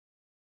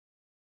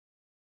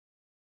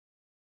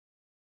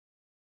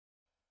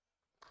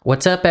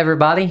What's up,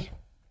 everybody?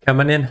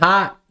 Coming in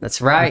hot.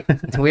 That's right.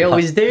 We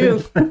always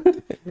do.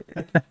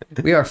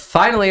 We are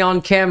finally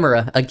on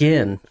camera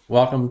again.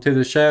 Welcome to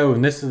the show.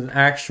 And this is an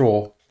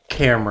actual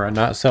camera,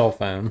 not cell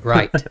phone.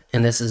 Right.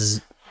 And this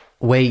is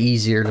way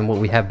easier than what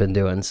we have been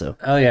doing. So,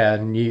 Oh, yeah.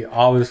 And you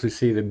obviously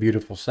see the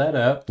beautiful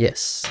setup.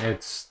 yes,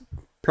 It's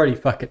pretty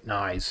fucking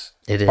nice.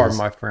 It Pardon is.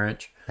 my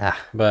French. Ah,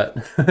 But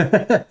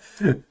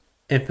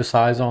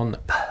emphasize on the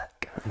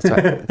fuck. that's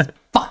right. It's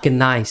fucking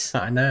nice.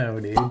 I know,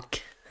 dude.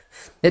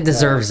 It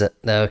deserves it,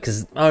 though,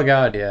 because, Oh,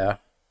 God, yeah.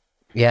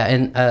 yeah,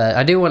 and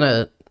I do want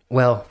to,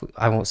 well,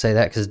 I won't say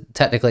that because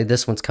technically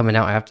this one's coming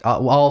out after.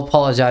 I'll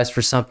apologize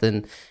for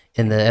something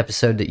in the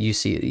episode that you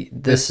see.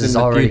 This is in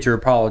the already. future,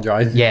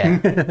 apologize. Yeah,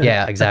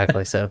 yeah,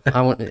 exactly. So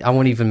I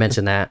won't even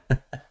mention that.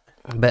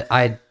 But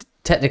I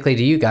technically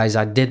to you guys,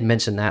 I did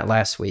mention that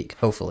last week,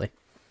 hopefully.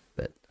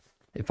 But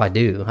if I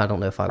do, I don't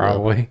know if I will.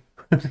 Probably.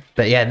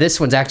 But yeah, this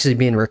one's actually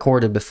being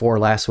recorded before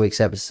last week's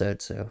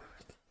episode, so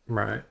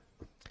Right.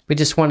 we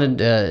just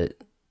wanted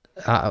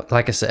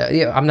like I said,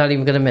 yeah, I'm not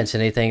even going to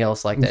mention anything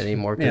else like that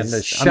anymore Yeah, because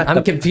no, shut I'm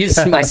the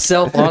confusing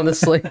myself,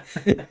 honestly.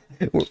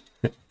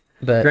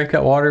 But Drink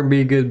that water and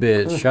be a good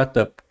bitch. Shut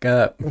the fuck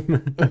up.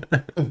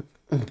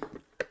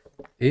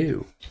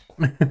 Ew.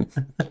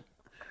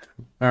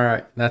 All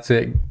right, that's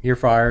it. You're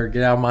fired.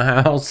 Get out of my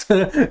house.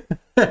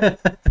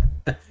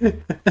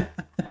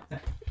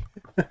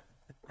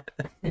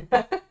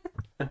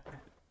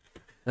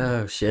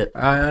 oh shit.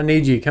 I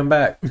need you. Come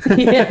back.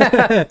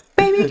 Yeah.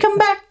 Baby, come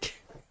back.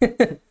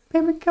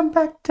 Baby, come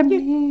back to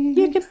me.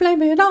 You can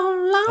blame it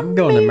all on I'm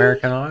going to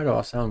American Idol.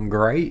 I sound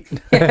great.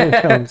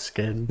 I'm just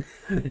kidding.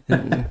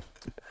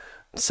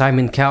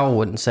 Simon Cowell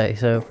wouldn't say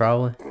so,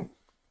 probably.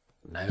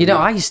 No. You know,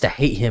 I used to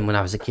hate him when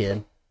I was a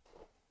kid.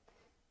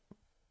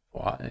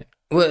 Why?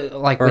 Well,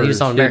 like Or when he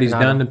was on shit American he's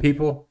Idol. done to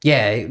people?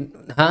 Yeah,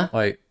 huh?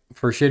 Like,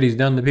 for shit he's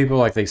done to people,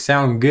 like, they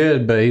sound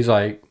good, but he's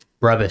like,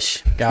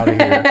 Rubbish. out of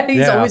here. He's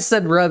Yeah. always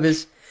said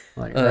rubbish.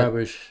 Like,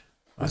 rubbish.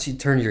 Why don't you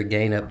turn your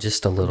gain up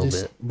just a little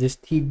bit?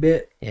 Just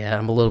T-bit. Yeah,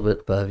 I'm a little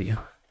bit above you.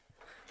 How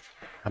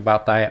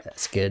about that?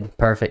 That's good.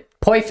 Perfect.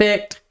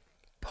 Perfect.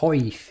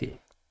 Perfect.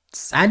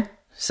 Son?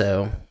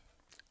 So,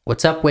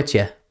 what's up with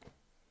you?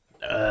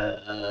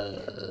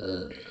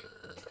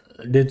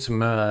 Did some,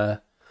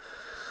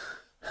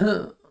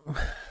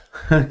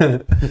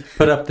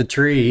 put up the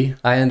tree.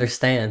 I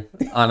understand.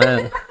 I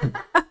know.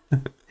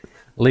 At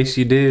least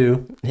you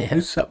do. Yeah.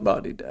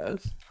 Somebody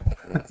does.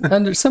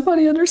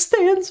 Somebody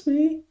understands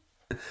me.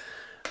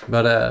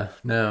 But,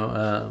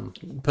 no,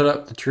 put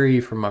up the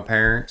tree for my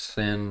parents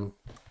and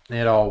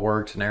it all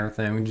works and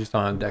everything. We just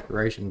don't have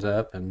decorations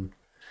up and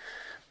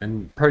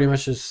pretty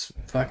much just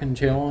fucking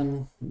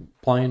chilling,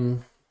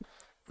 playing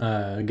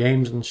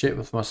games and shit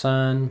with my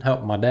son,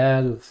 helping my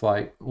dad with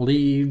like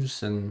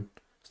leaves and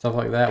stuff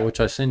like that, which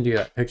I send you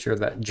that picture of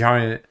that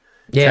giant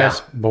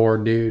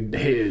chessboard,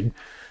 dude.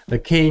 The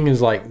king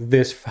is like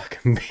this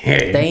fucking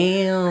big.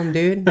 Damn,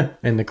 dude.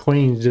 And the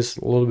queen's just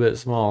a little bit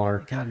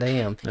smaller. God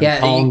damn. And Yeah,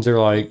 pawns are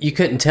like, you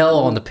couldn't tell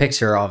on the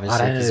picture,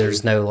 obviously, I because know.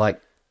 there's no like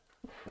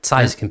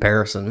size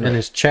comparison. and But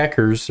his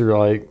checkers are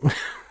like,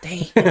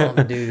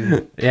 damn,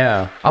 dude.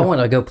 yeah, I want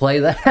to go play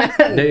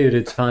that. dude,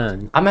 it's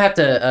fun. I'm gonna have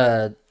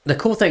to. The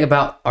cool thing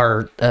about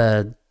our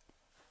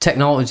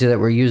technology that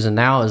we're using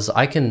now is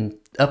I can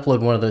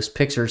upload one of those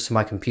pictures to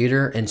my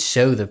computer and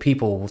show the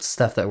people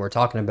stuff that we're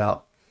talking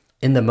about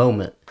in the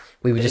moment.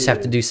 We would just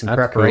have to do some That's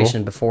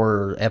preparation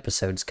before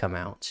episodes come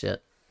out.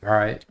 Shit, All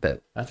right.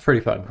 but That's pretty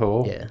fucking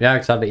cool. Yeah. Yeah,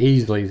 because I'd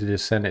easily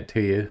just send it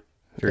to you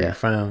through Yeah. your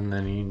phone,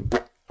 and you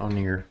on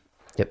your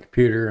Yep.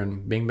 computer,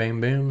 and bing,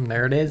 bang, boom,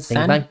 there it is. bing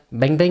son. bang,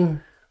 bing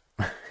bing,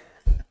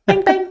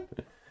 bing bing.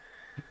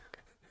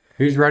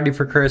 Who's ready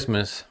for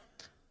Christmas?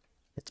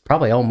 It's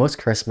probably almost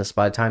Christmas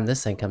by the time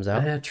this thing comes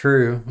out. Yeah,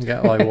 true. We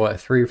got like what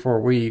 3 or 4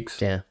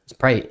 weeks, Yeah, it's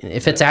probably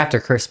if it's after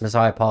Christmas,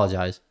 I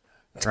apologize.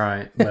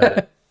 right?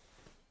 But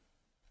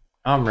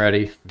I'm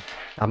ready.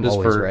 I'm Just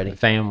always for ready.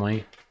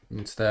 family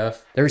and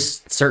stuff.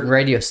 There's certain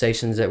radio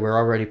stations that were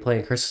already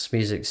playing Christmas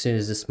music as soon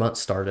as this month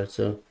started,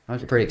 so I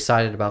was pretty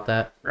excited about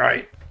that.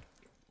 Right.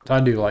 So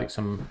I do like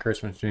some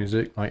Christmas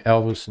music, like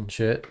Elvis and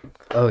shit.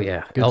 Oh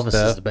yeah, Good Elvis is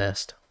stuff. the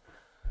best.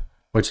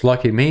 Which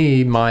lucky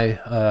me, my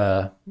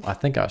I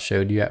think I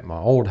showed you at my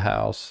old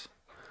house,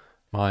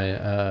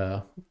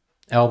 my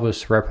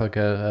Elvis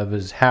replica of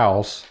his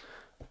house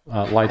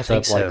lights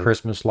think up like so.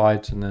 Christmas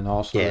lights, and then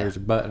also Yeah. there's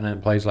a button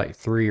that plays like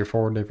 3 or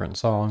 4 different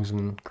songs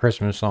and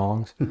Christmas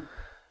songs.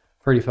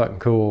 Pretty fucking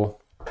cool.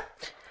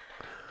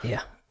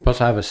 Yeah. Plus,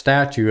 I have a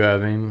statue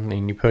of him,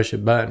 and you push a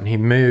button, he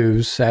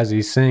moves as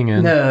he's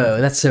singing,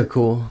 No, that's so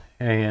cool.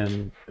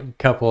 and a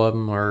couple of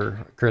them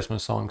are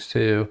Christmas songs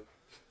too.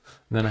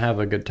 Then I have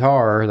a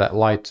guitar that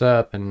lights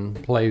up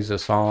and plays a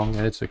song.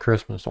 And it's a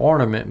Christmas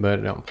ornament, but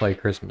it don't play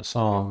Christmas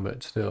song.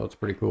 But still, it's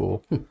pretty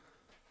cool.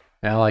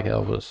 Yeah, I like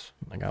Elvis.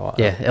 I got a lot.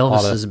 Yeah, a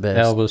lot Elvis of is the best.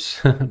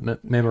 Elvis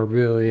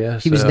memorabilia.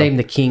 He was named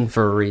the king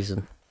for a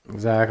reason.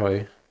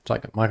 exactly. It's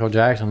like Michael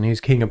Jackson. He's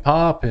king of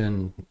pop,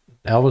 and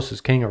Elvis is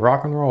king of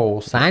rock and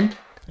roll. Son,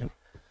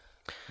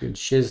 good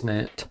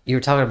shiznit. You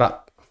were talking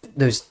about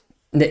those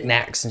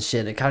knickknacks and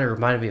shit. It kind of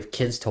reminded me of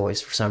kids'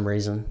 toys for some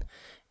reason,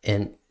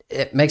 and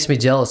it makes me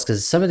jealous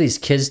because some of these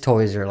kids'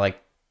 toys are like,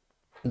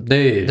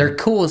 Dude, they're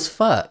cool as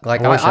fuck.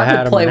 Like wish I I had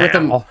would 'em play with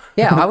them. now.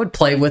 Yeah, I would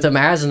play with them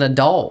as an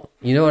adult.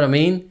 You know what I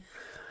mean?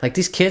 Like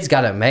these kids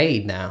got it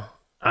made now.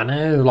 I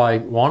know,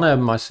 like one of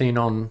them I seen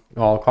on,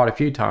 well, quite a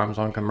few times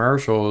on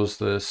commercials,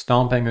 the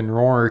Stomping and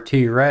Roar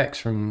T-Rex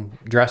from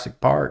Jurassic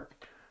Park.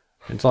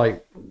 It's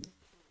like,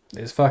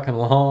 it's fucking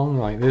long,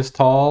 like this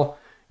tall.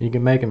 You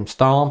can make him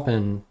stomp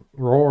and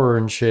roar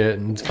and shit,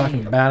 and it's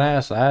fucking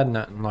badass. I had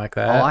nothing like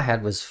that. All I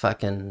had was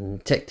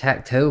fucking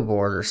tic-tac-toe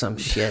board or some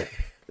shit.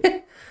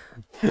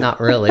 Not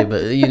really,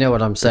 but you know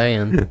what I'm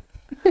saying.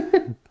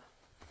 It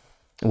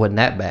wasn't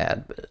that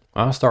bad, but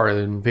I started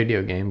in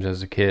video games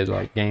as a kid,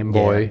 like Game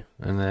Boy,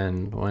 and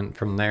then went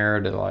from there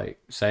to like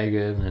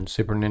Sega and then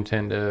Super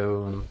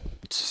Nintendo, and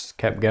just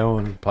kept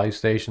going.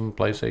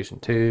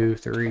 PlayStation 2,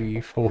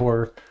 3,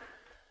 4.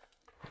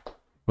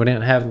 We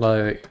didn't have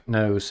like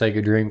no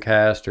Sega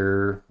Dreamcast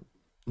or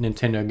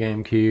Nintendo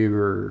GameCube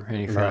or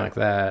anything like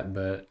that,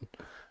 but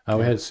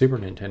we had Super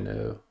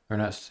Nintendo, or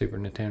not Super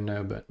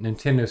Nintendo, but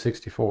Nintendo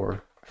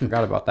 64.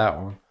 Forgot about that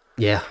one.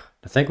 yeah,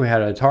 I think we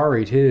had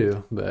Atari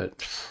too,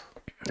 but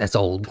that's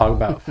old. talk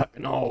about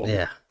fucking old.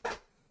 Yeah.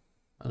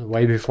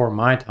 Way before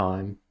my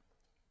time,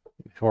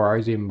 before I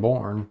was even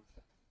born,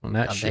 when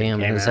that shit Damn,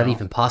 came is out. that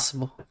even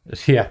possible?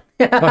 Yeah,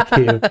 fuck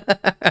you.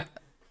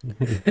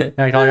 Act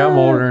like I'm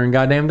older than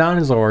goddamn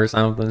dinosaur or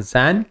something,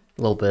 son.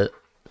 A little bit.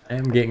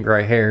 I'm getting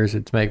gray hairs.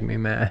 It's making me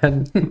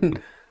mad.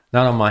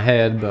 Not on my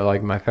head, but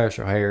like my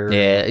facial hair.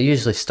 Yeah, it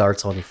usually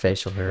starts on your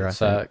facial hair. I think.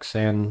 Sucks.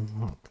 And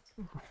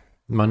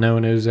my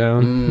no-no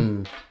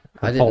zone.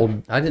 I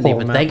Pulled- didn't pulled even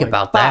them out think like,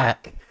 about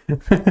that.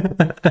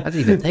 I didn't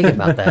even think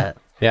about that.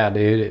 Yeah,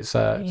 dude, it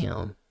sucks.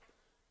 Damn.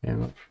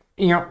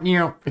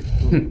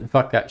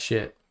 Fuck that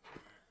shit.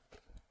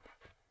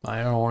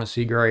 I don't want to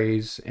see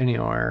grays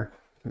anywhere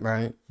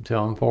Right.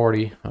 until I'm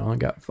 40. I only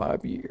got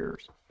 5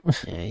 years.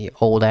 Yeah, you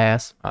old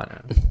ass. I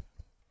know.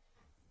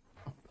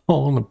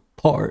 Falling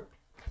apart.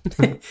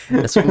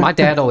 That's what my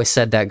dad always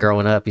said that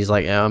growing up. He's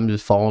like, yeah, I'm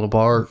just falling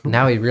apart.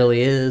 Now he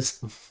really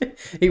is.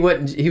 He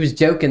was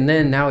joking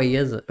then, now he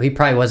isn't. He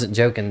probably wasn't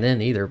joking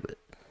then either, but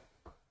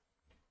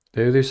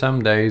Dude, there's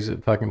some days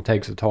it fucking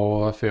takes a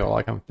toll. I feel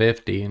like I'm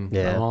 50 and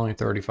Yeah. I'm only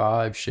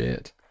 35.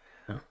 Shit.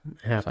 it It's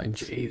like, happens.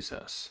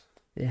 Jesus.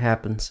 It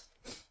happens.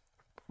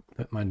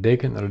 Put my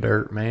dick in the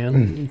dirt,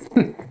 man.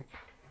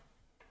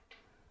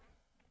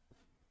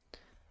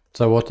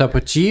 So what's up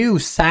with you,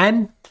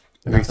 son?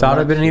 Have you Nothing thought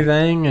of much.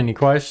 anything? Any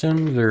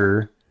questions?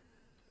 Or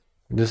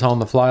just on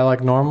the fly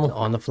like normal?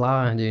 On the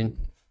fly, dude.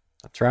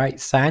 That's right,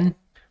 son.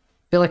 I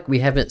feel like we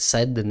haven't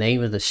said the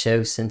name of the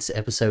show since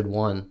episode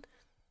 1.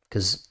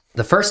 Because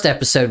the first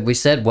episode we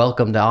said,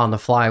 welcome to On the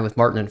Fly with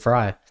Martin and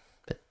Fry.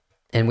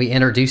 And we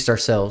introduced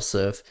ourselves.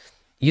 So if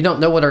you don't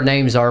know what our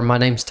names are, my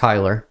name's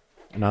Tyler.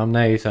 And I'm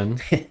Nathan.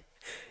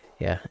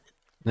 Yeah.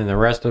 And the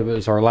rest of it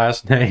is our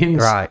last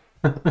names. Right.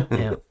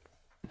 Yeah.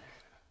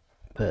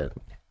 But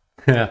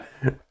Yeah.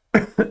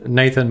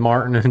 Nathan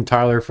Martin and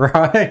Tyler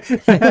Fry.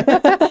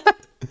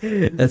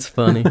 that's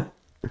funny.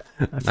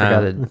 I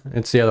forgot it.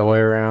 It's the other way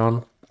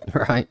around.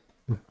 Right.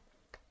 I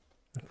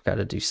forgot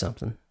to do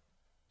something.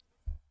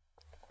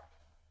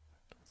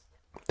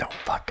 Don't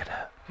fuck it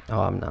up.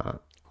 Oh, I'm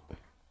not.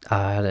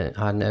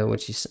 I know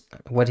what you.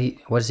 What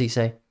does he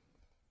say?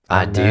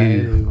 I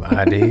do.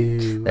 I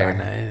do. There. I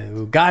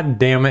know. God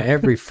damn it,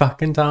 every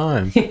fucking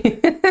time. What's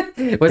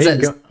There that?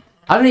 you go.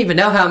 I don't even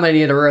know how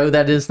many in a row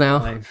that is now.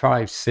 Like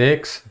 5,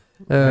 6.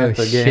 Oh, Have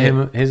to get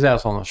shit. his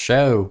ass on the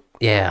show.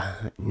 Yeah,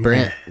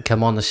 Brent,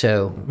 come on the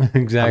show.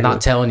 Exactly. I'm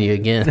not telling you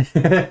again.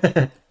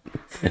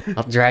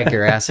 I'll drag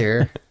your ass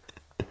here.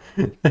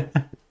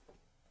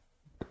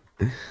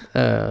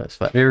 It's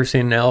fun. Have you ever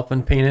seen an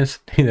elephant penis?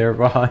 Neither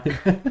have I.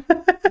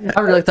 I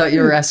really thought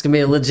you were asking me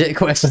a legit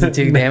question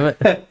too, damn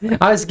it.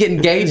 I was getting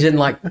gauging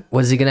like,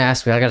 what is he going to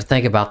ask me? I got to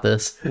think about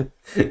this.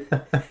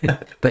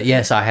 But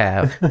yes, I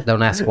have.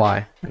 Don't ask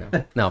why.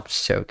 No, I'm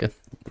just joking.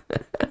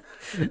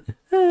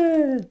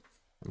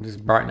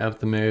 Just brighten up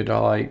the mood. I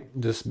like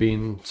just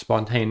being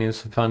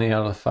spontaneous and funny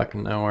out of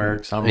fucking nowhere.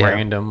 Cause I'm Yeah.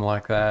 random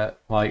like that.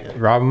 Like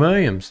Robin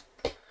Williams.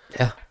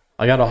 Yeah.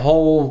 I got a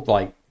whole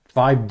like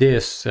 5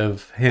 discs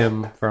of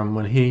him from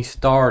when he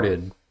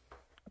started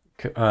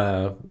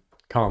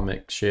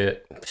comic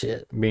shit,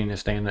 Shit. being a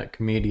stand-up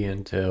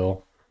comedian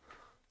till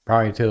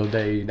the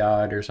day he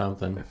died or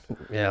something.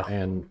 Yeah.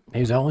 And he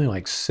was only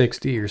like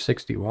 60 or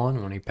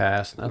 61 when he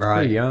passed. That's Right.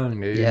 pretty young,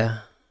 dude. Yeah.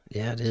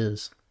 Yeah, it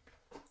is.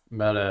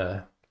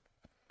 But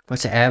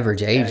What's the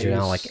average age Yeah,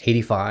 now? he's- Like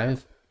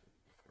 85?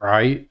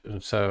 right?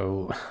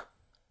 So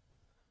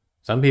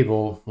some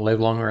people live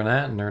longer than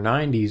that in their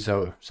 90s,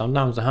 so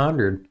sometimes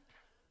 100.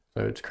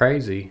 So it's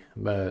crazy,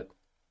 but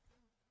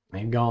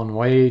He'd gone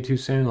way too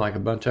soon, like a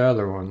bunch of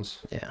other ones.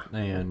 Yeah.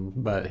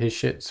 But his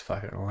shit's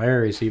fucking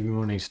hilarious, even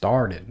when he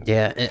started.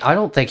 Yeah, and I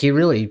don't think he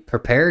really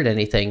prepared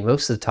anything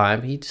most of the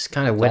time. He just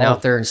kind of went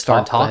out there and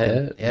started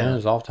talking. Yeah, it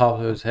was off top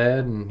of his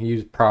head, and he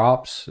used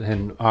props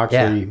and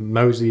actually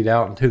moseyed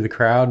out into the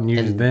crowd and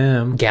used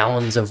them.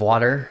 Gallons of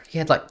water. He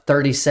had like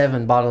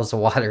 37 bottles of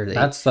water.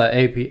 That's the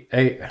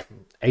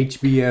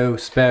HBO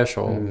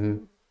special.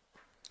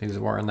 He's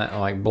wearing that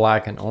like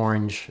black and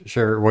orange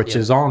shirt, which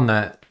is on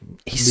that.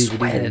 He DVD.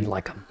 sweated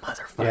like a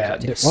motherfucker. Yeah,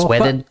 Dude. well,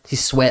 Sweated. He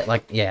sweat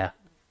like, yeah,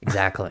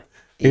 exactly.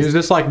 He was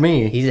just like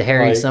me. He's a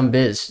hairy like, some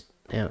bitch.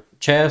 Yeah.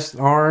 Chest,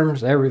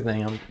 arms,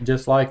 everything. I'm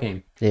just like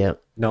him. Yeah.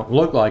 Don't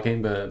look like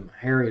him, but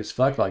hairy as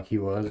fuck like he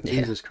was.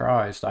 Jesus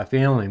Christ, I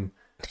feel him.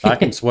 I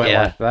can sweat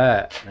like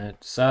that, and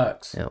it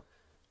sucks. Yeah.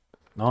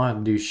 I don't have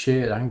to do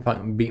shit. I can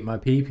fucking beat my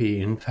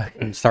pee and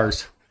fucking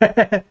start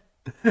sweating.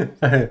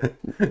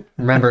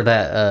 Remember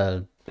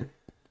that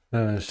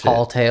Shit.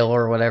 tall tale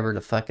or whatever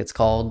the fuck it's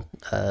called?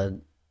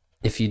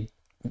 If you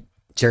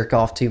jerk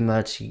off too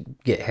much, you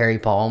get hairy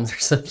palms or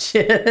some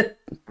shit.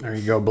 Or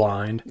you go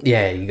blind.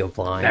 Yeah, you go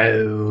blind.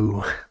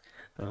 No.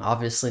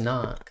 Obviously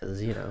not,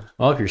 because, you know.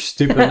 Well, if you're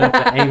stupid enough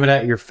to aim it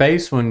at your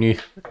face when you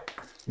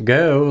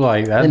go,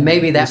 like that. And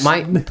maybe that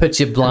might put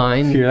you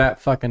blind. If you're that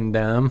fucking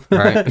dumb.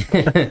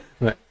 Right.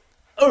 Like,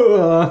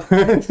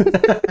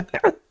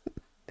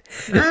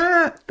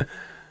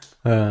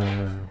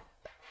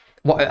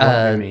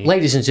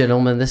 Ladies and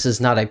gentlemen, this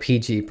is not a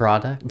PG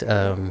product.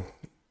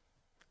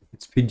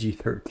 It's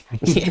PG-13.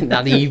 Yeah,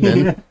 not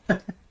even.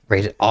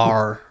 Rated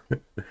R.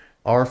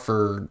 R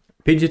for...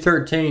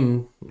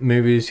 PG-13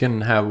 movies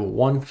can have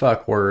one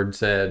fuck word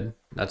said.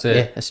 That's it.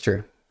 Yeah, that's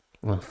true.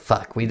 Well,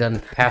 fuck, we done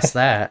past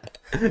that.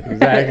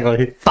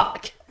 Exactly.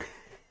 Fuck.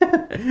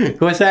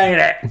 Quit saying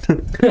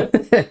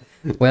it.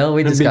 Well,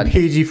 we just got...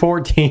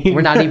 PG-14.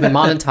 We're not even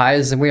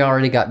monetized, and we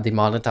already got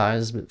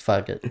demonetized, but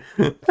fuck it.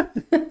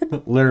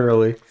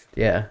 Literally.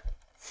 Yeah.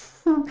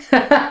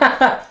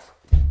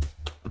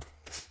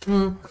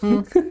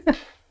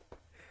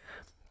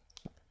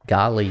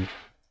 Golly.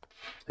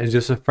 It's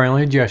just a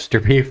friendly gesture,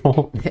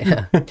 people.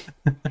 Yeah.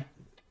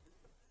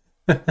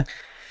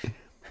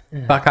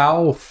 Fuck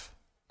off.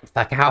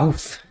 Fuck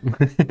off.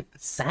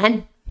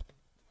 Son.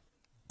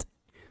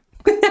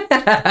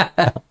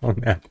 Oh,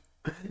 no.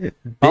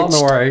 I don't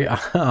know where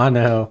I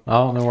know. I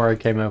don't know where I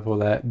came up with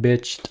that.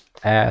 Bitched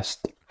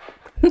assed.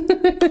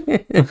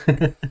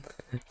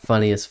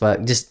 Funny as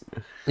fuck. Just,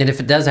 and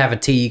if it does have a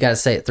T, you gotta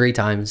say it 3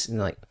 times. And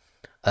like,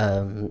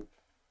 of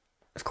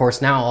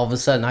course, now all of a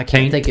sudden I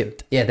can't think of.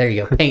 Yeah, there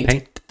you go.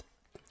 Paint.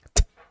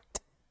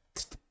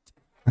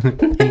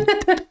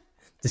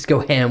 Just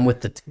go ham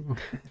with the T.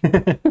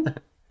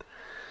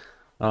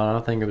 I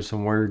think it was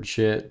some weird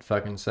shit to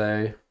fucking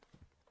say.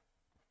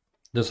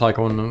 Just like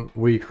when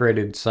we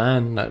created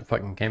Sun, that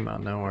fucking came out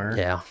of nowhere.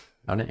 Yeah.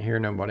 I didn't hear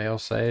nobody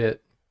else say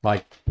it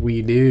like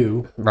we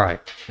do. Right.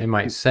 They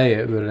might say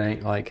it, but it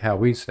ain't like how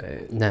we say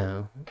it.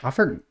 No. I've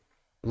heard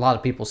a lot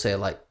of people say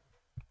like,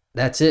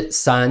 that's it,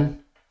 son.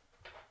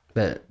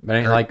 But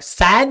ain't like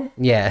sad.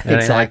 Yeah, It ain't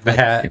exactly. like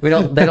that.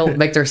 They don't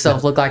make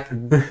themselves look like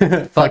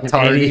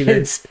fucktard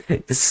idiots.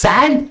 either.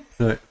 Sad.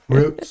 Like,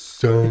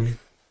 son.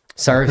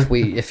 Sorry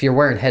if you're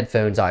wearing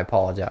headphones, I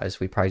apologize.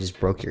 We probably just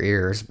broke your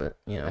ears, but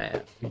you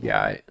know.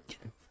 Yeah,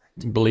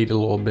 bleed a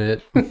little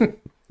bit.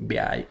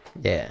 Yeah,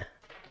 Yeah.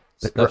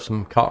 stuff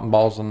some cotton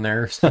balls in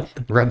there or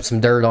something. Rub some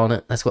dirt on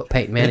it. That's what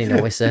Peyton Manning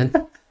always said.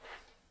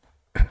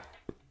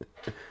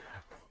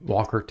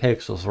 Walker,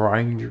 Texas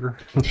Ranger.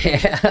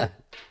 Yeah.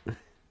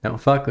 Don't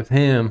fuck with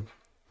him.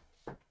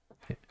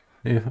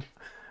 Yeah.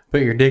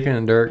 Put your dick in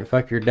the dirt and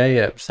fuck your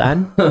day up,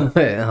 son.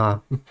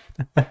 Oh,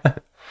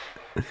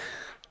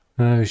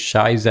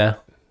 Shiza.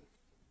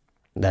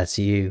 That's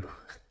you.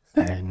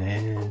 I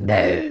know.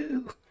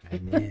 No.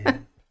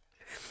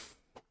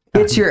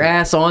 Get your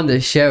ass on the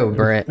show,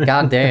 Brent.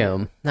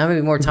 Goddamn. How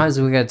many more times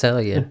do we gotta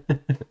tell you?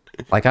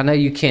 Like, I know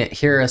you can't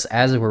hear us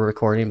as we're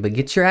recording, but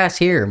get your ass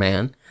here,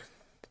 man.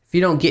 If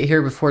you don't get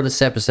here before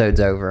this episode's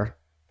over,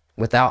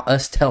 without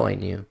us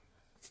telling you,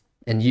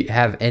 and you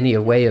have any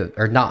way of,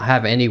 or not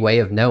have any way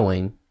of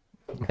knowing,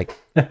 like,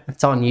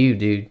 it's on you,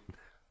 dude.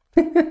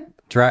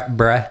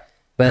 Bruh.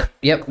 But,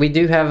 yep, we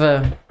do have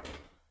a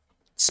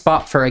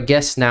spot for a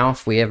guest now,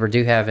 if we ever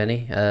do have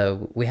any.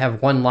 We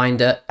have one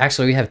lined up.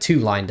 Actually, we have 2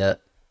 lined up,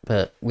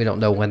 but we don't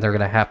know when they're going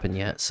to happen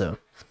yet, so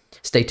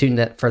stay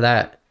tuned for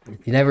that.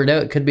 You never know,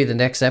 it could be the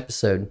next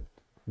episode.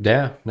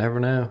 Yeah, never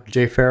know.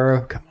 Jay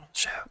Farrow, come on the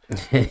show.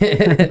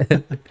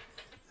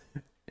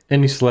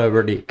 Any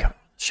celebrity, come on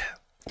the show.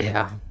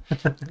 Yeah.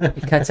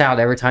 It cuts out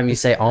every time you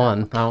say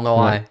on. I don't know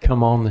why. Like,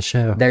 come on the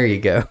show. There you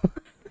go.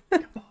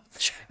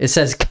 Show. It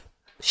says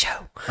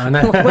show. I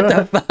know. What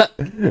the fuck?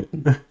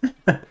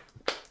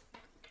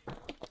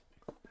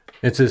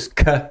 It's just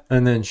cut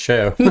and then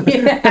show.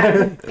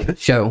 Yeah.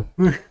 Show.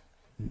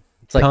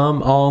 It's like,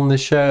 Come on the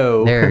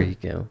show. there you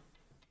go.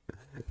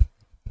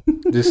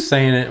 Just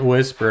saying it,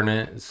 whispering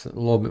it, it's a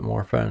little bit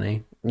more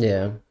funny.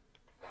 Yeah.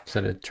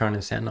 instead of trying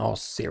to sound all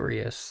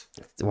serious.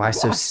 Why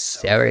so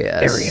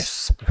serious?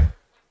 Serious.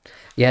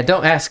 Yeah,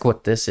 don't ask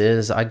what this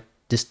is.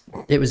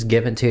 It was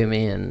given to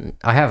me, and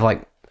I have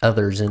like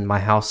others in my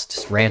house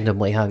just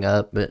randomly hung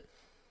up, but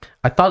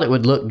I thought it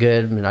would look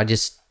good, and I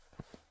just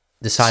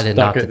decided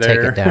Stuck not to it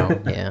take there. it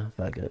down. Yeah,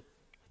 fuck it.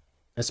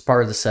 It's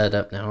part of the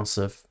setup now,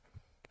 so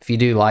if you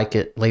do like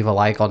it, leave a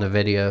like on the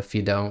video. If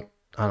you don't,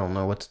 I don't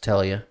know what to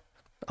tell you.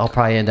 I'll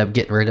probably end up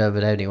getting rid of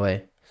it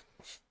anyway.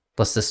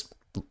 Plus this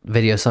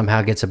video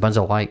somehow gets a bunch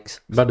of likes.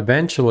 But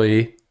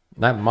eventually,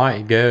 that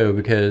might go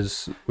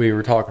because we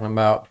were talking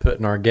about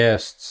putting our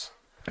guests'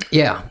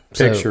 Yeah.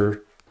 So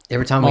picture.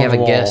 every time we on have the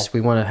a wall. guest,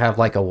 we want to have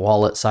like a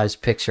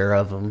wallet-sized picture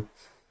of them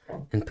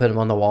and put them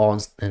on the wall.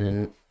 And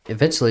then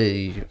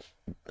eventually,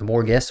 the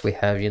more guests we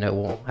have,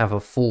 we'll have a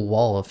full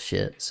wall of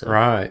shit. So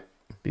Right.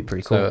 it'd be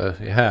pretty cool. So,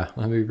 yeah,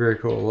 that'd be very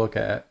cool to look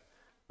at.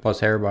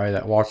 Plus, everybody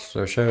that watches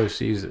our show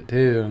sees it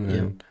too. And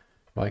then,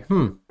 like,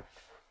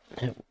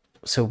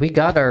 So we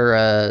got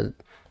our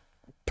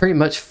pretty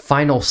much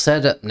final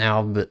setup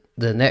now, but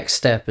the next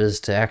step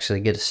is to actually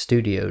get a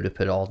studio to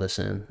put all this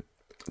in.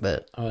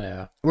 But oh,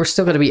 yeah. we're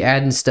still going to be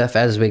adding stuff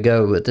as we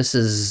go, but this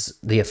is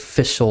the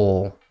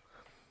official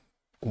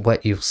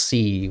what you'll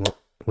see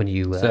when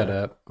you Set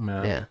up.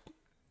 Yeah.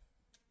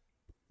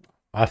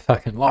 I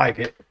fucking like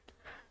it.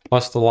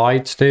 Plus the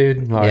lights,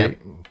 dude. Like,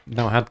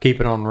 don't have to keep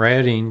it on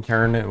red. You can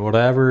turn it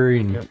whatever.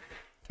 You can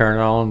turn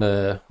it on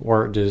to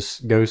where it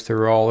just goes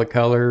through all the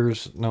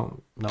colors.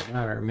 No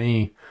matter to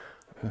me.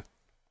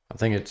 I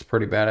think it's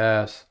pretty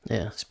badass.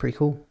 Yeah, it's pretty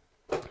cool.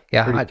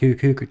 Yeah, Pretty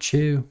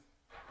cuckoo.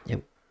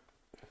 Yep.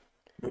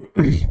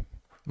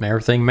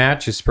 Everything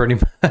matches pretty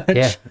much.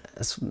 Yeah,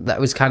 that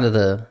was kind of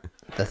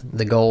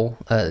the goal.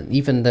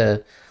 Even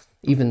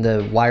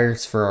the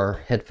wires for our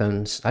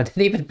headphones. I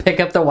didn't even pick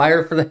up the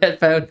wire for the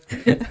headphone.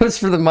 It was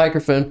for the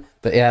microphone.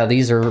 But yeah,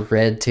 these are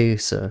red too,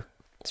 so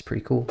it's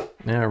pretty cool.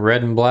 Yeah,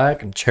 red and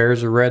black, and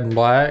chairs are red and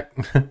black.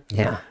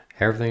 Yeah,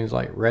 Everything's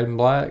like red and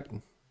black.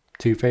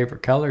 Two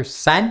favorite colors.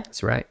 Son.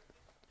 that's right.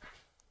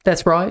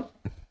 That's right.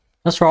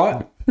 That's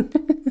right. Have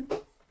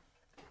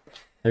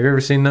you ever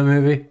seen that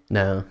movie?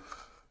 No.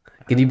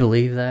 Can you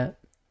believe that?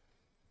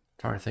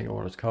 Trying to think of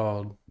what it's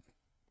called.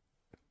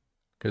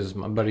 Because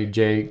my buddy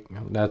Jake,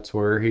 that's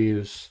where he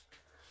was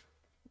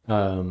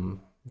talking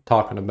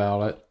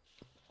about it.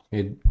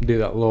 He'd do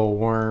that little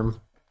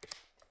worm.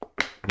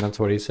 And that's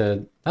what he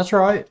said. That's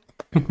right.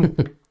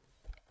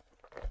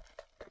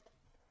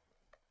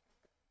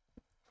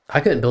 I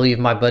couldn't believe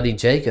my buddy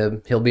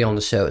Jacob. He'll be on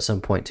the show at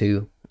some point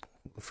too,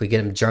 if we get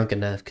him drunk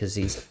enough, because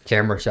he's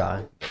camera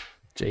shy.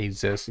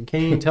 Jesus. You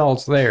can't even tell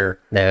it's there.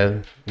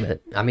 No,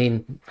 but I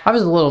mean, I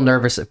was a little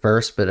nervous at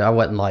first, but I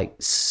wasn't like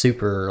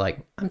super like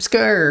I'm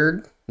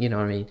scared. You know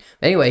what I mean?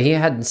 Anyway, he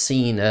hadn't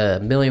seen A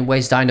Million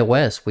Ways to Die in the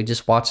West. We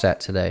just watched that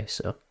today,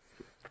 so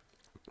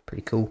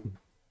pretty cool.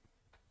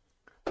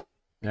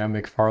 Yeah,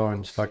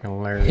 McFarlane's fucking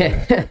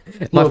hilarious. Yeah,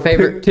 my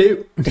favorite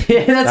too.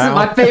 Yeah, that's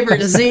my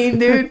favorite scene,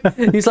 dude.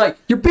 He's like,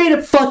 "You're being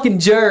a fucking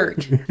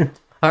jerk."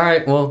 All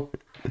right, well,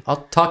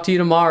 I'll talk to you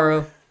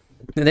tomorrow.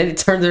 And then he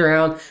turns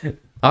around.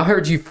 I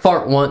heard you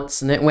fart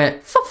once, and it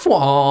went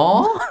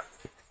 "Fa-fwa."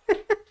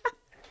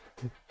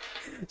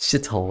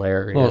 Shit's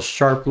hilarious. Little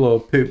sharp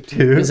little poop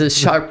too. It was a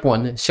sharp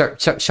one,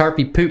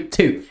 sharpie poop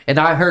too, and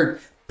I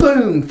heard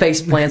boom,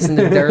 face plants in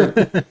the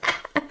dirt.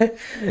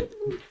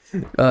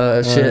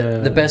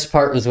 Shit. The best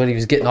part was when he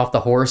was getting off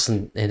the horse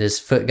and his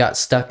foot got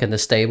stuck in the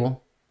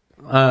stable.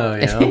 Oh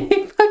yeah.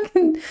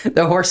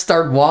 The horse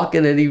started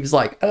walking and he was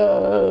like,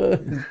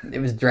 it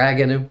was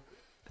dragging him.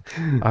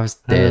 I was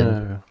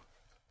dead.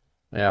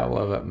 Yeah, I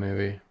love that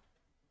movie.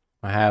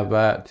 I have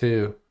that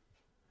too.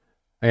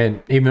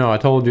 And even though I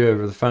told you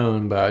over the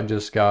phone, but I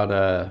just got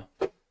the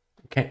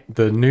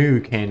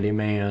new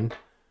Candyman,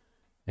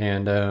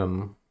 and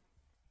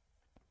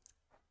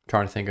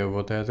trying to think of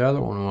what the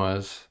other one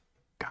was.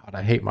 God,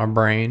 I hate my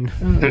brain.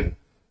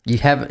 You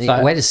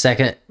haven't. Wait a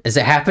second. Is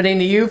it happening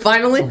to you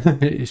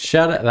finally?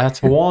 Shut up.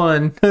 That's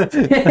one.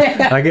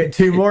 I get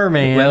two more,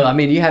 man. Well, I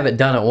mean, you haven't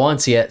done it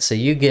once yet, so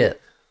you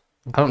get.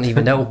 I don't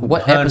even know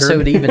what 100.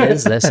 episode even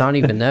is this. I don't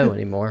even know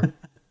anymore.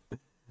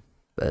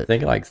 I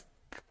think like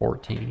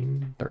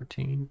 14,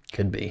 13.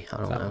 Could be. I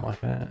don't Something know.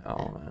 like that. I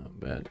don't know.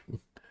 But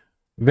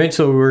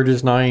eventually we're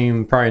just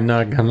probably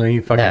not going to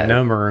even fucking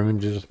number them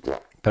and just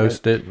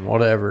post it and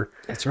whatever.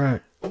 That's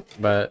right.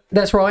 But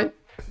That's right.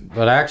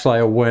 actually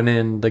I went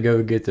in to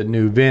go get the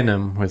new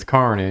Venom with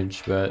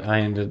Carnage, but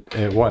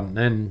it wasn't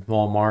in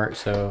Walmart,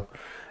 so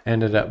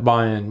ended up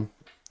buying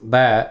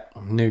that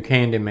new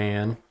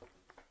Candyman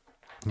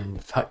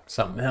and fuck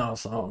something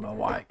else. I don't know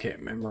why. I can't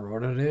remember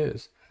what it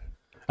is.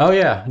 Oh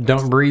yeah,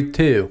 Don't Breathe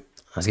 2.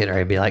 I was getting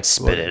ready to be like,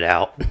 spit it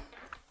out.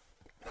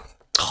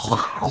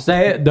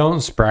 Say it,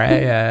 don't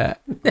spray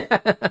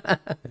it.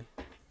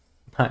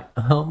 Like,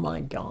 oh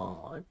my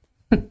god.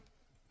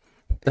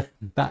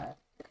 That.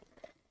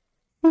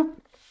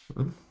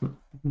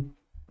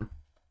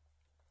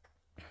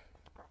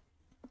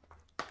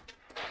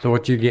 So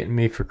what you getting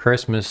me for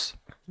Christmas?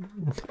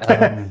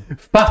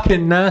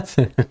 Fucking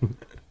nothing.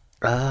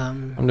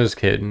 I'm just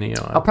kidding. You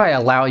know, I'll probably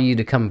allow you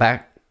to come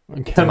back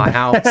to my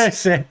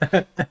house.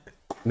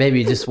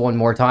 Maybe just one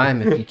more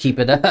time if you keep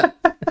it up.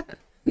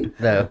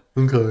 No.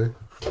 Okay.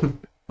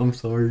 I'm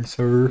sorry,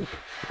 sir.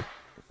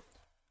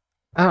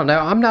 I don't know.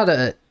 I'm not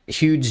a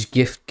huge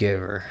gift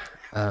giver.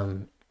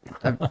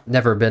 I've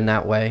never been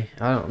that way.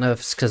 I don't know if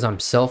it's because I'm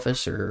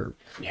selfish or...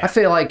 I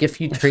feel like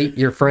if you treat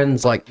your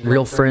friends like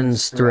real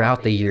friends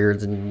throughout the year,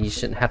 then you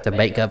shouldn't have to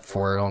make up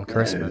for it on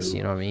Christmas.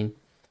 You know what I mean?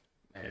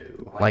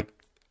 Like,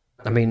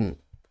 I mean,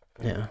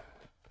 yeah.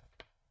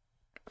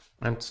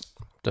 That's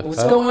the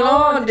What's going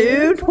on,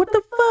 dude? What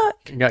the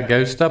fuck? You got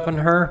ghost up in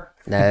her?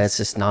 No, it's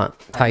just not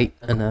tight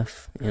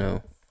enough. You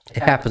know,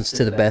 it happens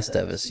to the best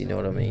of us. You know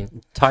what I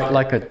mean? Tight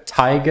like a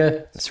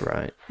tiger. That's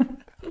right.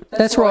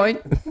 That's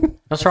right.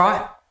 That's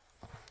right.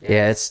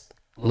 Yeah, it's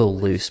a little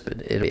loose,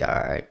 but it'll be all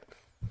right.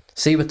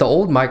 See, with the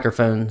old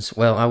microphones,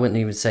 well, I wouldn't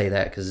even say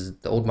that because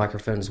the old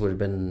microphones would have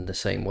been the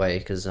same way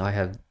because I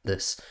have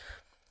this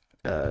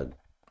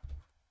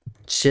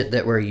shit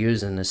that we're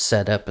using is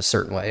set up a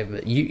certain way.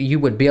 But you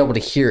would be able to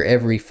hear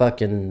every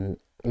fucking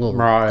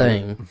little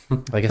thing.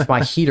 Like if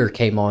my heater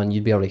came on,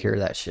 you'd be able to hear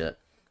that shit.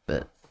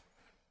 But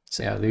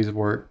yeah, these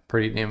work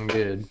pretty damn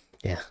good.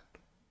 yeah.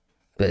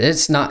 But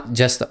it's not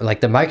just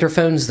like the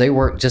microphones, they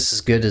work just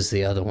as good as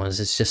the other ones.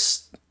 It's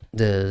just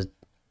the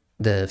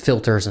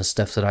filters and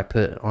stuff that I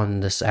put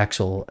on this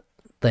actual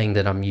thing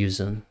that I'm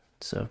using.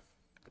 So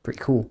pretty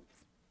cool.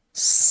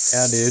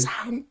 Yeah, dude.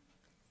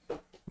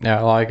 Yeah,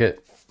 I like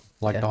it.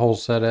 Like the whole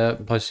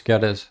setup. Plus you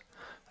got his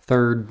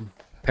third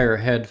pair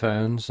of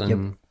headphones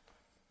and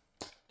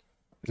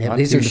yeah,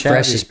 these are the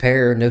freshest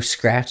pair, no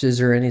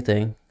scratches or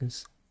anything.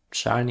 It's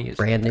shiny as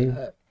brand new.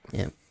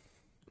 Yeah.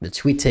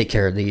 But we take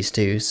care of these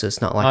too, so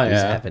it's not like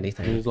these have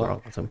anything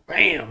wrong with them.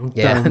 Bam!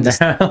 Yeah, just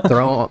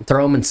throw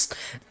them and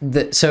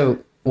so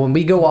when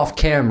we go off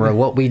camera,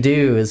 what we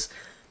do is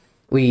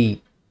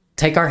we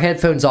take our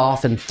headphones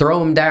off and throw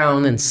them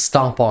down and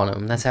stomp on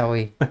them. That's how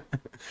we.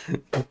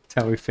 That's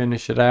how we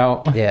finish it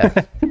out. Yeah.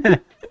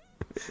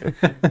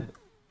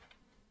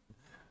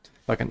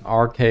 Fucking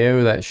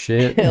RKO that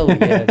shit. Hell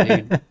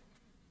yeah,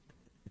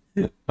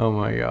 dude. Oh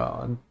my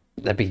god.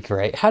 That'd be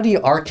great. How do you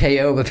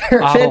RKO a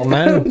pair of I don't know.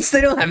 headphones?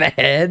 They don't have a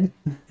head.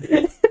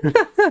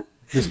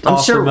 Just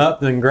toss them up,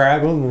 then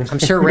grab them. I'm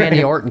sure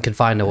Randy Orton could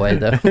find a way,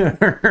 though.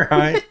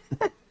 Right.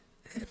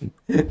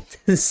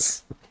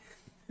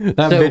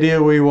 That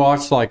video we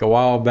watched like a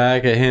while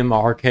back at him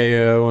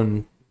RKO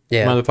and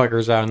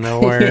motherfuckers out of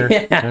nowhere.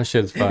 Yeah. That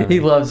shit's funny. He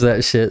loves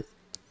that shit.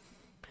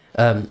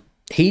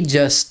 He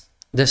just,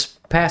 this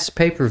past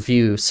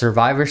pay-per-view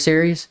Survivor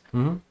Series,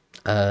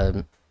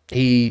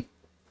 he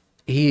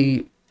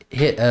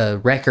hit a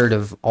record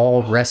of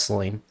all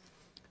wrestling.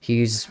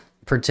 He's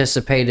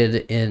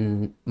participated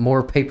in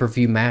more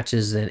pay-per-view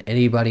matches than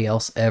anybody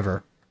else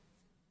ever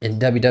in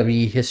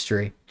WWE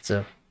history.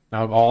 So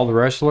out of all the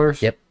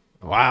wrestlers? Yep.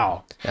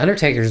 Wow.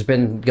 Undertaker's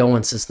been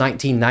going since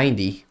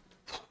 1990,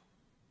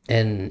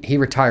 and he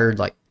retired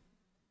like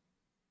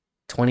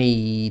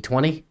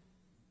 2020.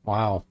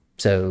 Wow.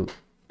 So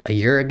a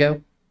year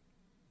ago.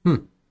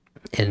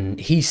 And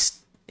he's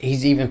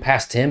even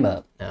passed him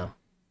up now.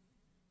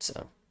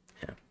 So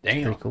yeah,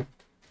 damn, pretty cool.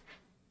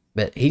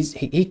 But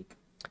he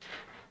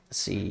let's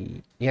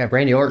see, yeah,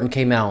 Randy Orton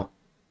came out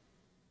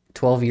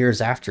 12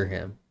 years after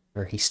him,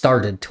 or he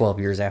started 12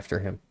 years after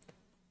him,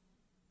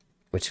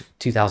 which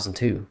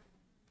 2002.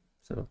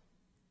 So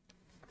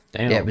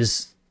damn, yeah, it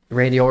was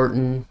Randy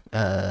Orton,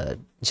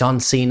 John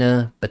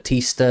Cena,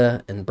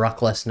 Batista, and Brock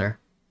Lesnar.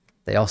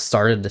 They all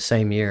started the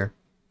same year.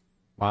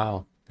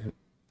 Wow.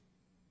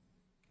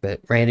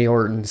 But Randy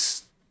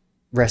Orton's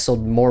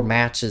wrestled more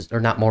matches, or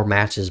not more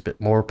matches, but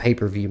more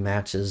pay-per-view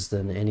matches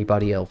than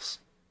anybody else.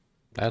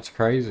 That's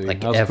crazy. Like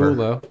That's ever. cool,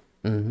 though.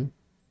 Mm-hmm.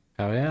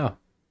 Oh, yeah.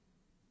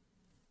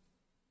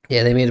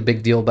 Yeah, they made a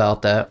big deal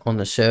about that on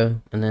the show.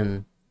 And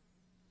then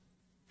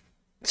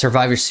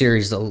Survivor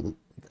Series, a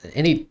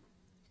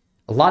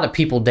lot of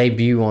people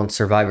debut on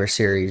Survivor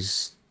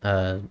Series.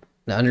 The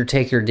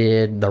Undertaker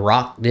did, The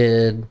Rock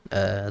did,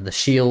 The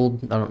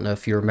Shield. I don't know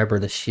if you remember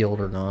The Shield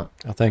or not.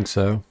 I think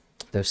so.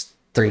 Those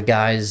three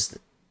guys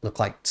that look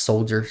like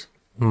soldiers.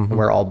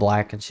 Wear all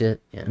black and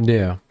shit.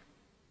 Yeah.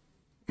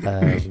 Yeah.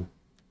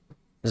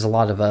 There's a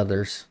lot of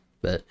others,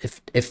 but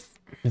if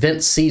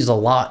Vince sees a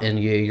lot in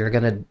you, you're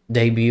gonna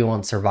debut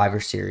on Survivor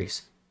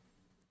Series.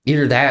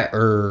 Either that,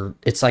 or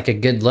it's like a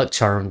good luck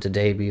charm to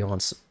debut on,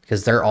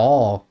 because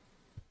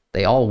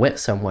they all went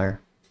somewhere.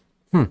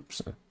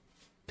 So,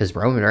 because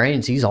Roman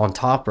Reigns, he's on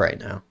top right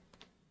now,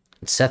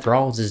 and Seth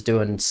Rollins is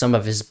doing some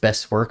of his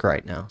best work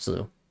right now.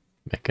 So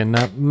making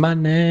up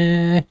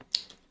money.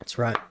 that's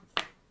right.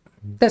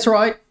 That's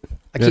right.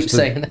 I keep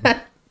saying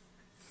that.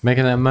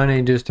 Making that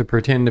money just to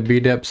pretend to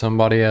beat up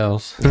somebody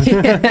else.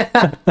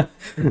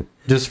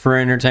 Just for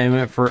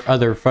entertainment for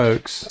other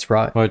folks. That's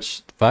right.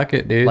 Which, fuck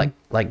it, dude.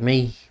 Like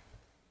me.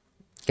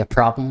 Got a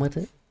problem with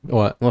it?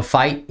 What? You want to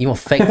fight? You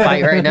want to fake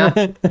fight right now?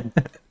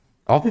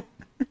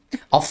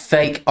 I'll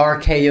fake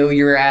RKO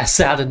your ass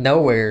out of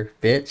nowhere,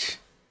 bitch.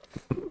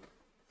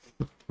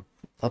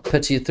 I'll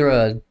put you through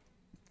a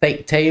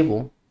fake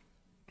table.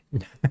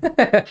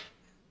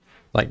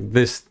 Like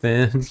this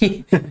thin.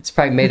 It's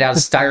probably made out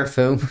of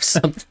styrofoam or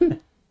something.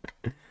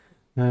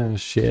 Oh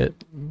shit.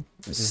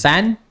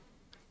 Son?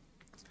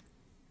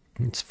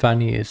 It's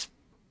funny as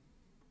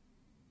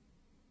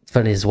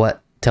Funny as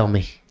what? Tell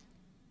me.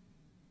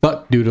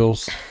 fuck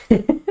doodles.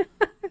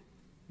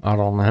 I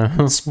don't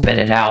know. Spit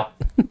it out.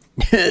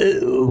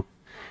 No.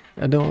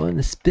 I don't want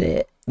to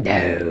spit.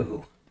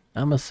 No.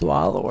 I'm a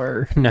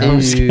swallower. No, I'm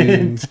just Dude.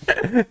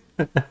 kidding.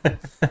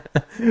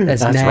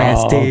 That's That's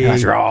nasty. wrong.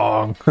 That's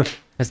wrong.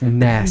 That's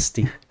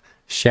nasty.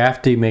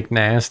 Shafty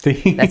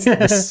McNasty. That's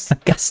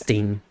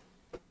disgusting.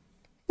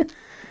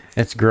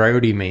 It's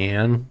grody,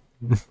 man.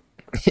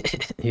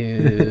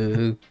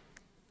 Ew.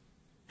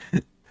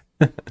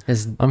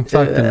 That's- I'm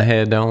fucked in the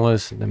head. Don't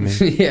listen to me.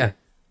 yeah.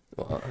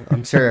 Well,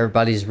 I'm sure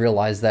everybody's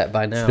realized that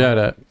by now. Shut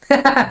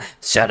up.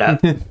 Shut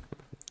up.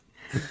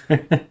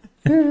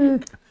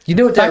 You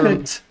know what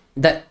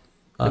that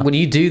when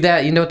you do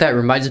that, you know what that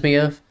reminds me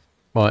of?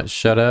 What?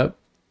 Shut up?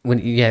 When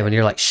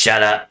you're like,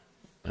 shut up.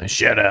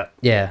 Shut up.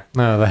 Yeah.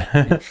 No,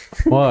 that.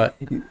 What?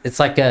 It's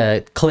like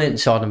a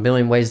clinch on A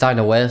Million Ways to Die in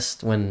the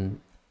West when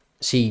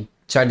she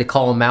tried to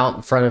call him out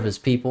in front of his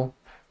people.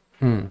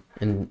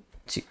 And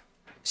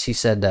she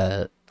said,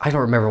 I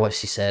don't remember what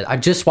she said. I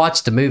just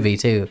watched the movie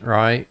too.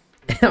 Right?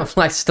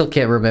 I still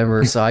can't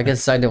remember, so I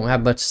guess I don't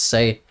have much to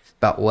say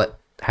about what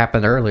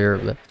happened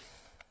earlier.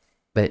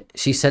 But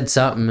she said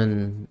something,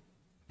 and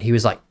he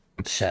was like,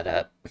 shut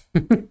up.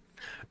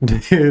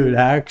 Dude,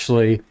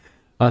 actually,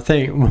 I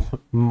think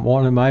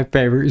one of my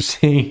favorite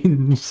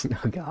scenes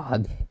Oh,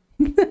 God.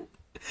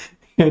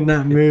 in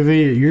that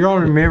movie, you're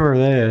going to remember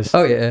this.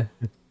 Oh, yeah.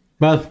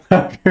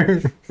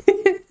 Motherfucker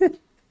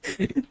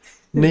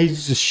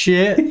needs to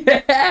shit.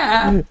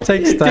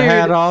 Takes the Dude.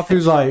 hat off.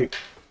 He's like,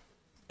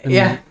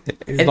 Yeah.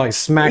 he's like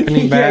smacking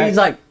him back. Yeah, he's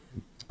like,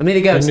 I mean,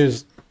 he and goes,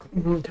 just,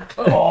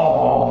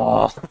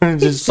 oh, and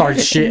just starts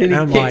shitting. and he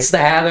I'm kicks like,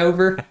 the hat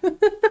over.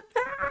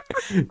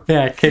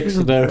 yeah, kicks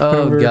it over.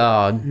 Oh,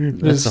 God.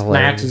 That's Just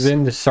snatches hilarious.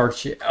 in to start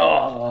shit.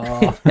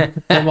 Oh,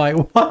 I'm like,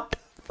 what the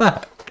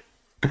fuck?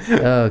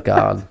 Oh,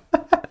 God.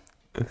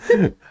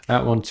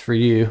 That one's for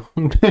you.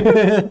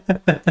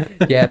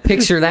 Yeah,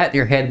 picture that in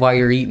your head while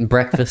you're eating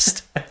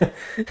breakfast.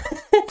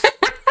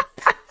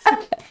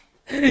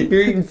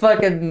 You're eating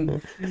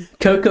fucking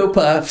Cocoa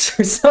Puffs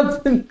or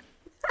something.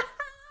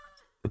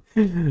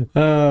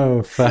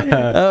 Oh, fuck.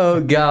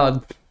 Oh,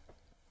 God.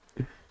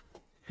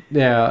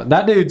 Yeah,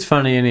 that dude's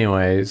funny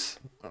anyways.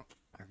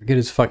 I forget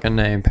his fucking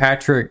name.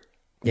 Patrick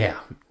Yeah.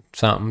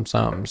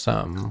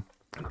 something.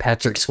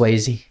 Patrick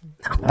Swayze.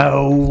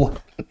 Oh,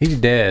 he's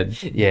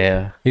dead.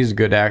 Yeah. He's a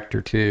good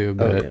actor too,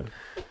 but yeah.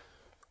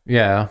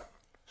 yeah.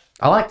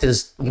 I liked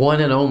his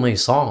one and only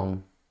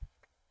song.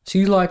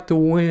 She Like the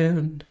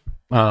Wind.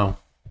 Oh,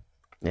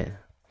 Yeah.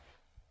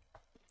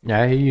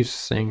 yeah, he used to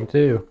sing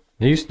too.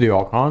 He used to do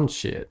all kinds of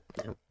shit.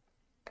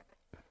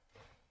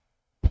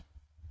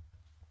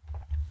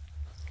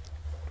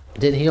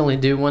 Didn't he only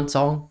do one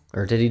song?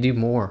 Or did he do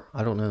more?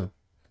 I don't know.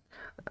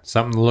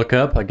 Something to look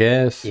up, I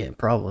guess. Yeah,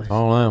 probably. I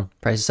don't know.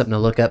 Probably something to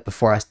look up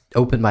before I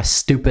open my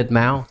stupid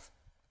mouth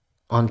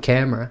on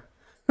camera.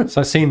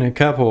 So I've seen a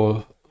couple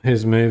of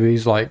his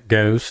movies like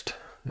Ghost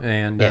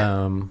and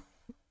Yeah.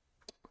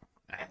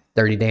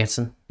 Dirty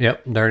Dancing.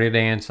 Yep, Dirty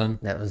Dancing.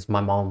 That was my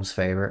mom's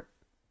favorite.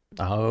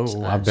 Oh,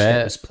 I That shit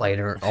bet. was played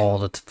her all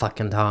the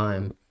fucking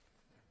time.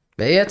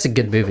 But yeah, it's a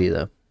good movie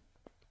though.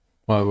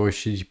 What was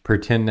she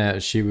pretend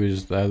that she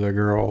was the other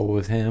girl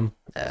with him?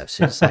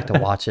 She just like to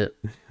watch it.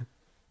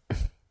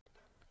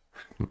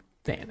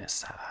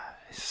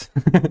 Fantasize.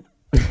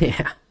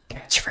 Yeah.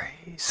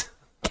 Catchphrase.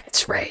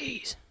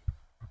 Catchphrase.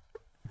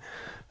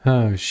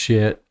 Oh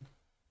shit.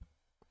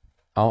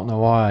 I don't know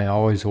why I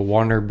always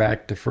wander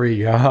back to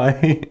Free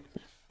Guy.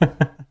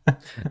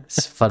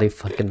 It's a funny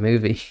fucking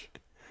movie.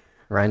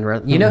 Ryan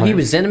Reynolds. You know he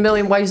was in A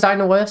Million Ways to Die in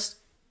the West?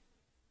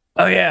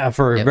 Oh yeah,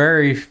 for a Yep.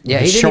 very Yeah,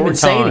 he didn't short even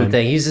say time.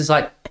 anything. He's just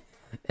like,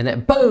 and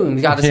then boom,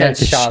 he got his Yeah, head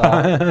shot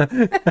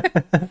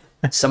off.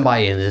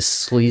 Somebody in this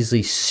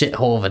sleazy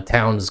shithole of a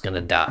town is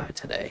gonna die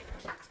today.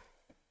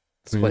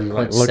 That's what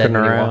Like Clint said looking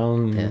when he walked-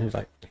 around. Yeah. He's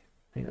like,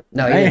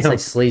 No, he didn't say Damn.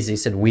 sleazy. He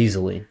said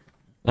weaselly.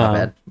 My Oh.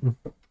 bad.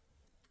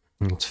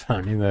 it's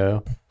funny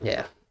though.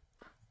 Yeah.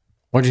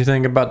 What'd you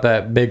think about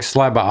that big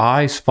slab of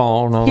ice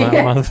falling on that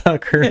Yeah.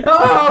 motherfucker?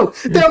 Oh,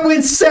 that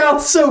went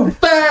south so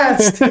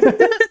fast.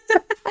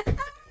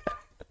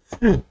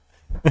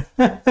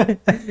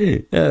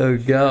 Oh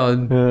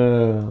God.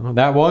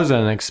 That was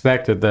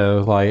unexpected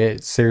though. Like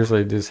it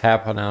seriously just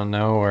happened out of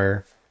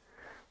nowhere.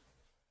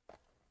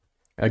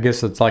 I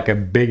guess it's like a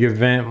big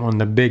event when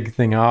the big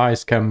thing of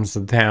ice comes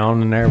to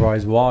town and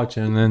everybody's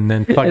watching, and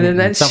then fucking And then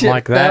that something shit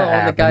like that fell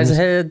on the guy's happens,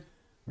 head.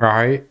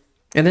 right?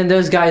 And then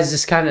those guys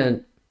just kind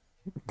of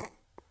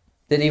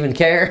didn't even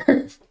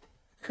care.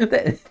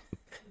 and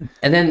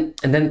then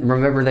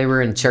remember they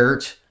were in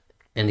church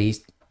and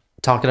he's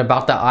talking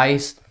about the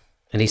ice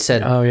and he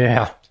said, Oh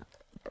yeah,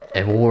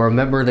 and we'll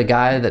remember the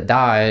guy that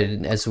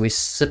died as we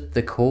sip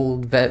the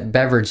cold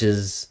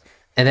beverages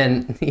And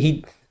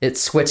then it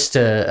switched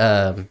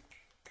to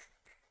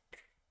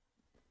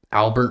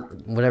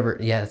Albert, whatever.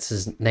 Yeah, that's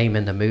his name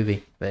in the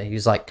movie. But he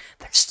was like,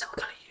 they're still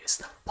gonna use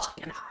the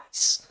fucking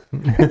ice.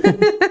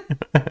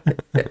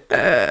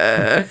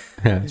 Yeah,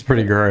 it's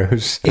pretty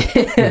gross.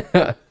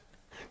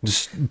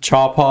 Just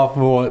chop off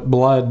what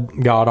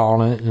blood got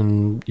on it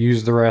and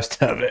use the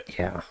rest of it.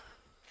 Yeah.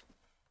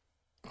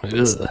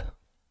 Ugh.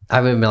 I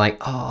would have been like,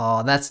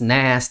 oh, that's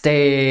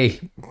nasty.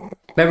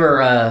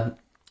 Remember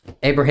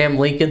Abraham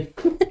Lincoln?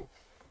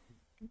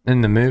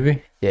 In the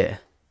movie, Yeah.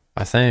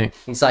 I think.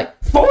 He's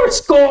like, 4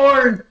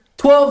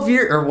 12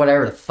 years, or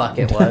whatever the fuck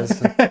it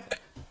was.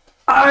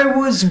 I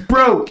was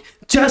broke,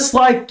 just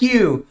like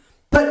you,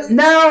 but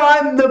now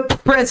I'm the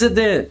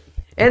president,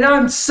 and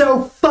I'm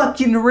so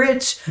fucking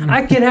rich,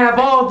 I can have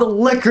all the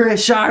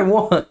licorice I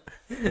want.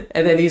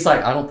 And then he's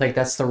like, I don't think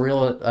that's the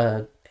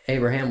real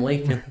Abraham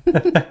Lincoln.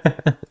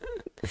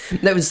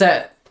 That was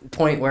that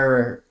point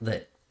where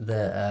the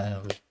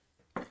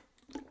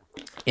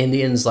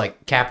Indians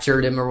like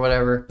captured him or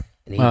whatever,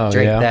 and he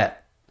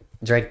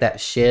drank that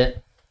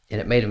shit,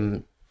 and it made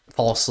him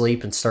fall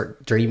asleep and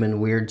start dreaming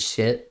weird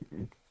shit.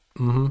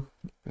 Mm-hmm.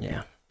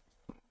 Yeah.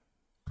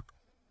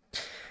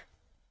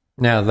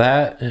 Now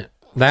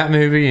that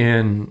movie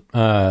and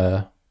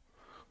I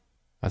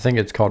think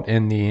it's called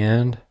In the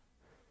End.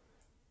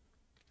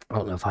 I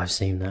don't know if I've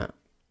seen that.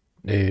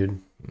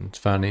 Dude, it's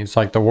funny. It's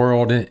like the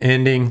world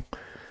ending,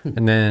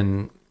 and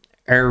then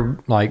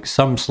like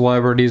some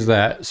celebrities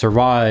that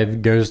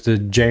survive goes to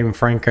James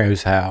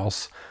Franco's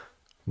house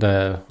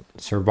to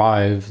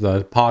survive the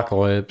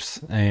apocalypse,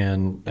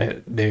 and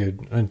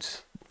dude,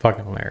 it's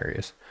fucking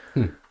hilarious.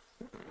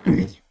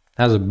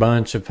 Has a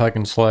bunch of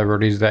fucking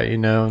celebrities that you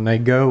know, and they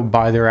go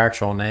by their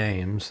actual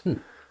names.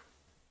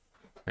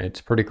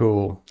 It's pretty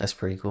cool. That's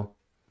pretty cool.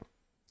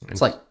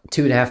 It's like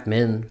 2.5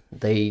 Men.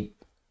 A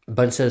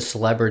bunch of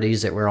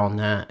celebrities that were on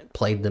that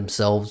played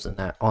themselves in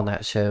on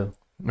that show.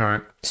 All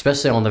right.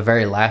 Especially on the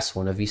very last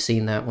one. Have you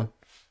seen that one?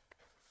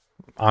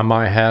 I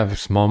might have,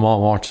 'cause my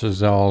mom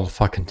watches all the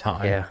fucking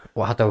time. Yeah.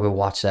 We'll have to go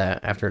watch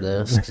that after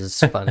this because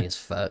it's funny as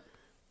fuck.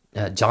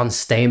 John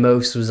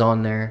Stamos was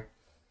on there.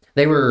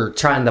 They were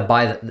trying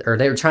to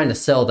they were trying to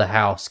sell the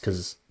house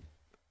because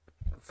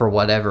for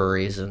whatever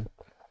reason,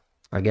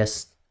 I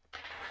guess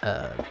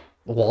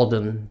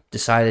Walden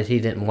decided he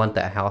didn't want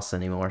that house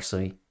anymore, so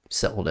he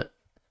sold it.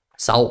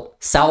 Sold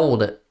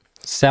it.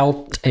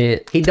 Sold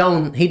it. He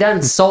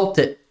done sold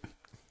it.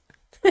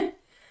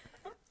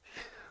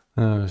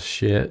 Oh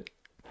shit.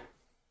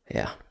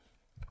 Yeah.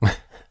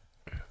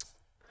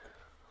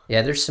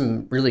 Yeah, there's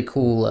some really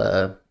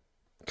cool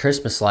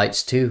Christmas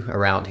lights too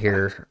around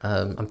here.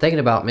 I'm thinking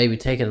about maybe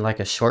taking like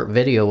a short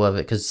video of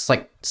it because it's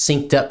like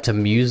synced up to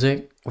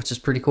music, which is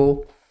pretty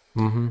cool.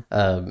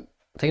 Mm-hmm.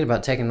 Thinking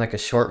about taking like a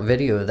short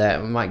video of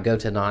that. We might go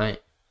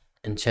tonight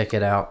and check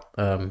it out.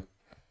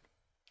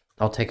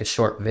 I'll take a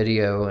short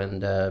video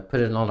and put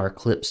it on our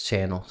Clips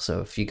channel.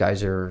 So if you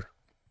guys are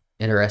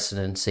interested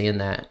in seeing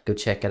that, go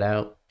check it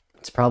out.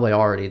 It's probably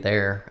already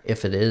there.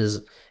 If it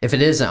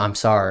isn't, I'm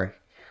sorry.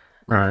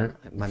 Right.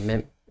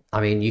 I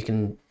mean, you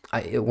can.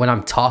 When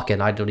I'm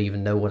talking, I don't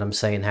even know what I'm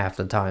saying half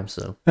the time.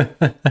 So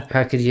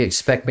how could you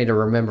expect me to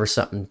remember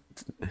something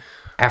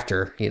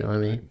after? You know what I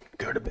mean?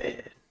 Go to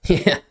bed.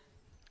 Yeah.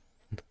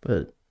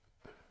 But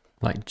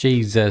like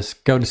Jesus,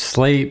 go to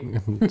sleep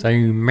so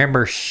you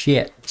remember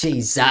shit.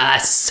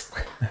 Jesus.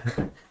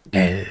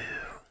 No.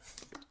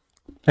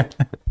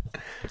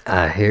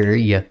 I hear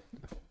you.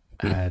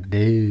 I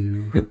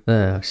do.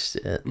 Oh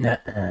shit.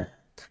 Nuh-uh.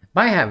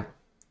 Might have,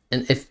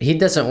 and if he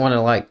doesn't want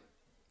to like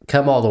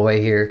come all the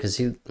way here because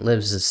he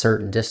lives a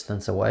certain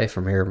distance away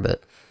from here,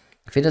 but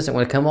if he doesn't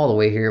want to come all the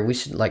way here, we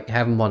should like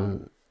have him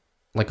on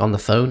the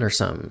phone or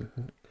something.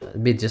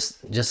 It'd be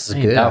just as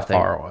Ain't good. that I think.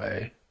 far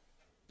away.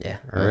 Yeah.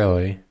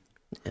 Really.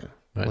 Yeah.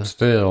 But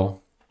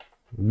still,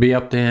 be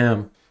up to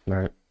him.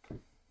 Right.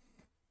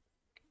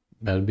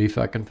 That'd be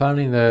fucking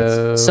funny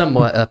though. It's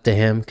somewhat up to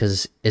him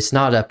because it's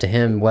not up to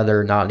him whether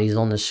or not he's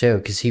on the show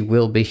because he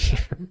will be here.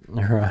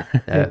 Right.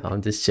 No,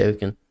 I'm just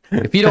joking.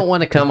 If you don't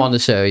want to come on the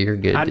show, you're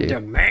good, I dude.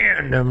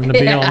 demand him to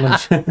be on the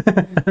show.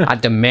 I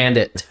demand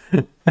it.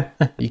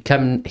 You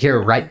come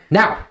here right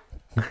now.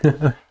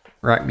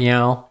 Right,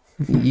 meow.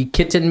 You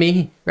kitten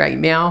me right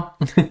now.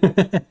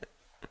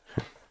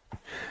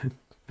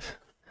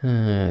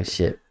 Oh,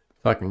 shit.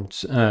 Fucking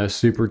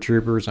Super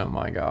Troopers. Oh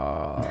my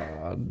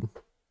god.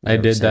 They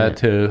Never did seen that it.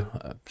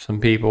 to some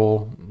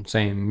people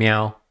saying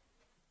meow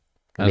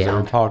as they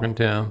Meow. were talking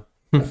to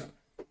him.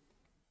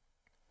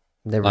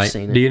 Never Like,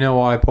 seen do it. you know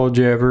why I pulled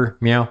you over?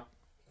 Meow.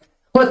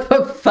 What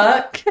the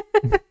fuck?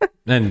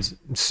 And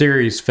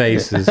serious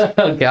faces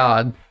Oh,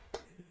 God.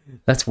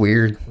 That's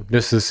weird.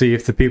 just to see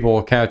if the people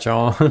will catch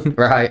on.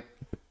 Right.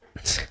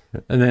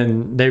 And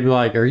then they'd be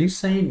like, "Are you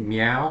saying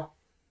meow?"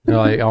 They're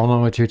like, "I don't know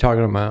what you're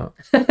talking about."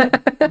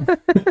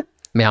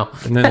 Meow.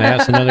 And then they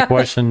ask another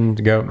question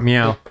to go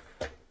meow.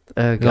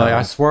 Oh, They're like, "I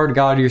God. swear to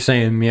God, you're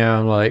saying meow."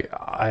 I'm like,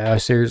 I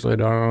seriously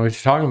don't know what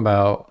you're talking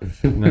about.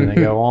 And then they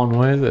go on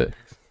with it.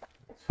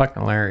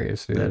 fucking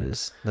hilarious, dude.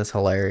 That's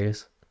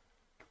hilarious.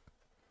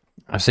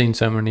 I've seen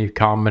so many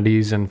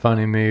comedies and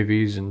funny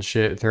movies and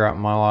shit throughout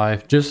my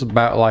life. Just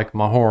about like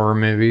my horror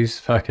movies.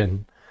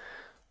 Fucking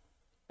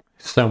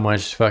so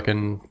much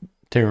fucking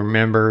to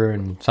remember,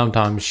 and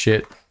sometimes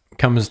shit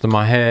comes to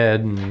my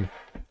head and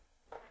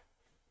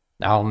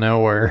out of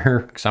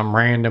nowhere because I'm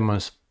random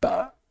as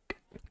fuck.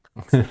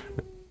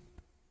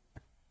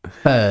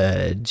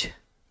 Fudge.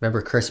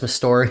 Remember Christmas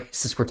Story?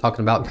 Since we're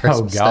talking about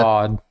Christmas Oh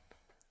God. stuff.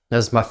 That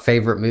was my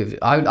favorite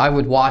movie. I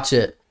would watch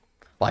it,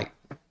 like,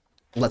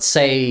 let's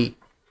say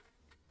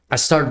I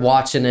started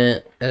watching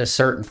it at a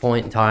certain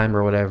point in time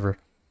or whatever,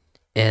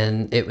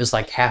 and it was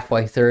like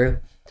halfway through.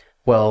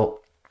 Well,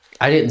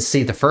 I didn't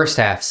see the first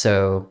half,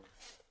 so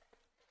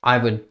I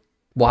would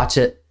watch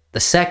it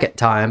the second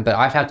time, but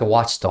I'd have to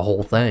watch the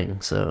whole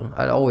thing, so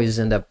I'd always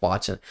end up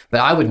watching. But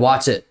I would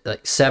watch it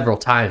like several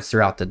times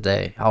throughout the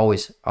day. I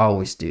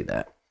always do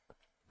that.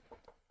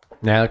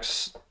 Now,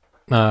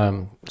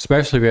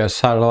 especially if you have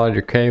satellite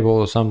or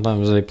cable,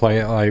 sometimes they play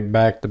it like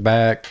back to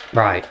back.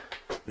 Right.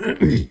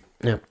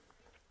 Yep.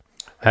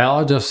 Hell,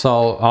 I just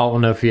saw, I don't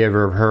know if you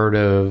ever heard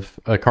of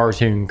a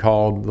cartoon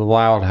called The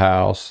Loud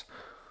House.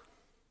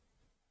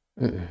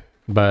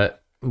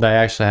 But they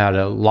actually had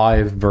a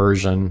live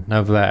version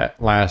of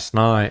that last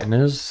night, and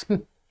it was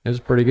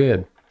pretty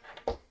good.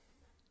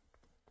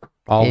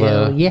 All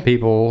the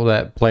people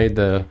that played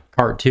the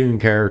cartoon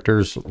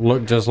characters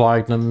looked just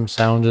like them,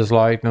 sound just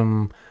like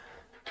them.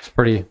 It's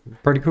pretty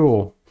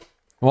cool. It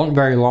wasn't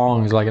very long.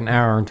 It was like an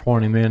hour and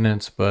 20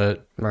 minutes,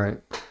 but Right.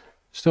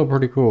 still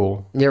pretty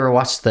cool. You ever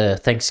watched the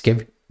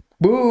Thanksgiving?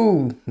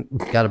 Woo!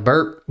 Got a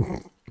burp.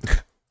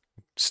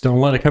 Just don't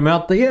let it come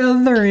out the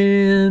other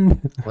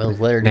end. Well,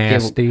 Larry the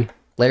Nasty.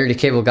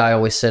 Cable Guy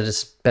always said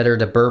it's better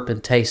to burp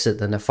and taste it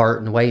than to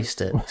fart and waste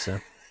it. So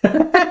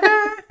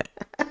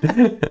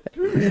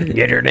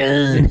get her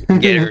done.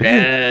 Get her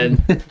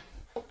done.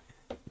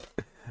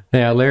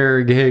 Yeah,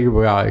 Larry the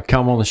Cable Guy,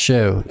 come on the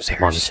show.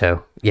 Come on the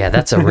show. Yeah,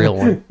 that's a real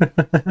one.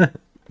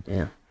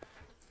 Yeah.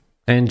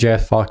 And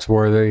Jeff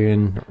Foxworthy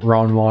and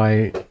Ron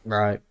White,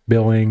 Right.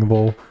 Bill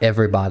Engvall.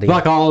 Everybody.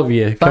 Fuck all of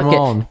you. Come Fuck it.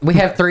 on. We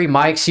have 3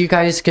 mics. You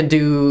guys can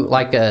do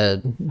like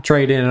a...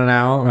 Trade in and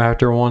out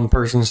after one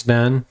person's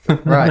done.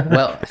 Right.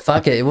 Well,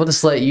 fuck it. We'll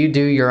just let you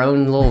do your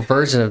own little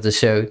version of the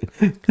show.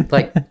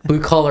 Like Blue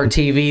Collar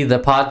TV, the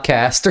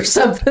podcast or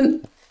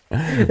something.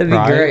 That'd be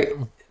Right. great.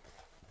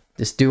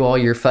 Just do all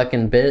your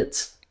fucking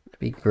bits. It'd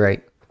be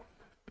great.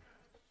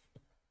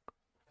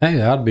 Hey,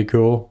 that'd be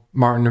cool.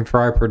 Martin and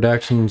Fry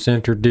Productions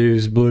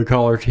introduced Blue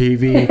Collar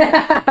TV.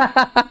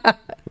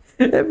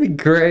 That'd be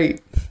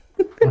great.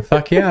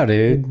 Fuck yeah,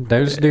 dude.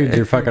 Those dudes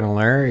are fucking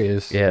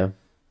hilarious. Yeah.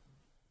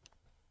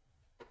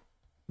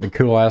 The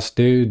cool ass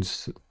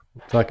dudes.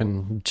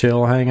 Fucking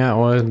chill, hang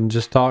out with, and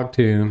just talk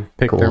to them.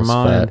 Pick their Cool as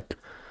mind.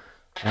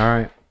 fuck. All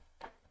right.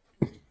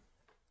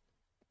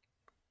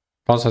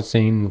 Plus, I've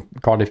seen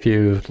quite a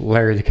few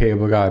Larry the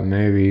Cable Guy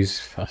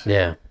movies.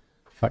 Yeah.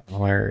 Fucking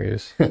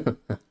hilarious.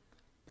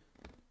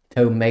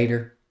 Tow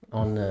Mater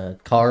on the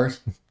Cars.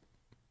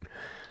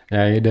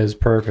 Yeah, he does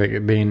perfect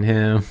at being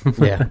him.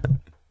 Yeah.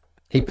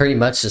 He pretty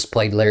much just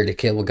played Larry the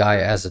Cable Guy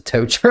as a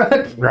tow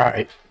truck.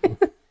 Right.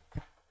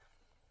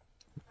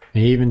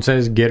 He even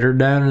says "get her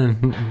done"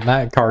 in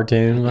that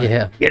cartoon. Like,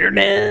 Yeah. get her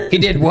done. He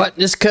did what in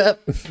this cup?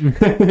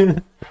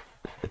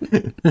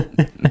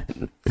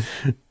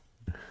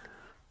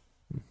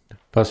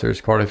 Plus,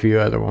 there's quite a few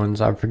other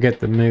ones. I forget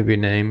the movie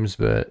names,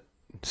 but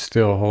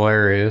still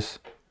hilarious.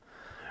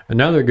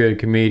 Another good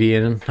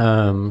comedian,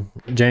 Kevin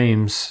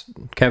James.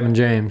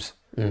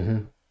 Mm-hmm.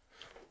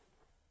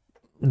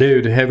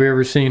 Dude, have you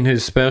ever seen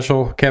his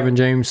special, Kevin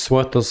James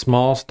Sweat the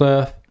Small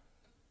Stuff?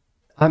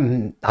 I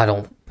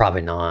don't,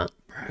 probably not.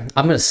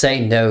 I'm going to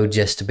say no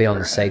just to be on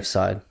the safe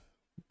side.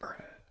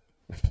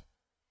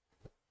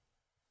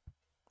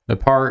 The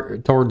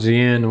part towards the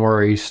end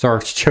where he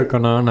starts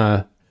choking on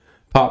a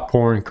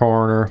popcorn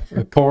kernel.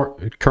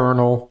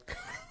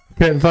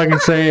 Couldn't fucking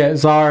say it,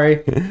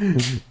 sorry.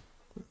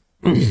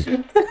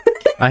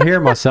 I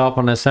hear myself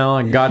and I sound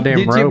like a goddamn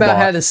Did you robot. about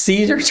had a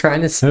seizure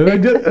trying to say?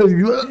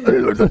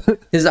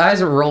 His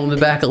eyes were rolling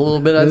back a little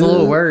bit. I was a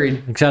little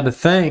worried. Excited to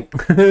think.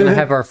 Gonna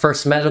have our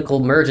first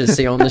medical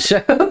emergency on the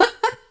show.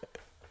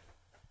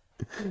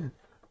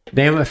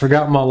 Damn it, I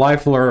forgot my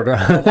life alert.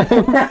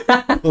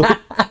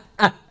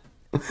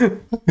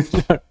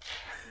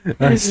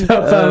 That's so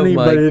funny,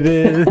 my but it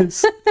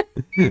is.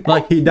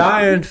 Like, he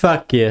dying,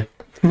 fuck you.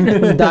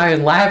 I'm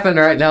dying laughing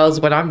right now is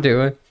what I'm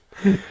doing.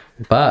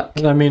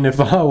 Fuck. I mean, if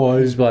I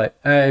was, like,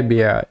 hey, it'd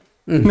be alright.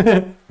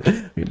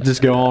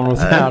 Just go on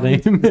without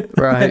him.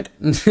 Right.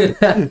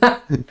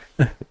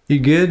 You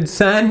good,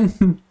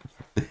 son?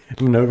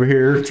 I'm over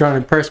here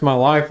trying to press my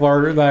life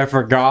alert that I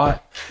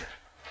forgot.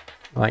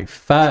 Like,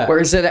 fuck. Where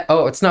is it at?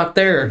 Oh, it's not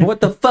there.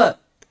 What the fuck?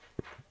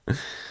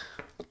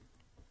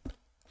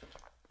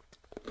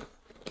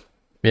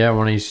 Yeah,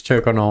 when he's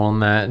choking on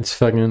that, it's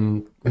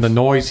fucking the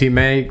noise he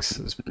makes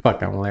is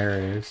fucking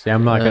hilarious. Yeah,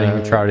 I'm not gonna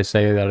even try to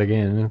say that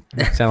again.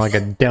 I sound like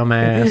a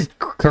dumbass.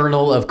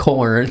 Kernel of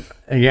corn.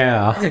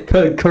 Yeah.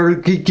 Corn.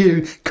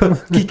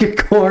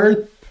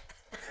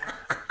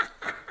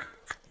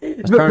 I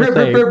was trying to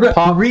say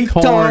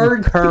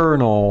popcorn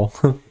kernel.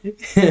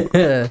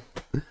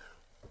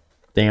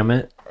 Damn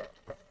it.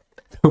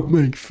 Don't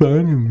make fun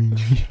of me.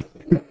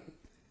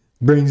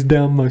 Brings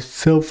down my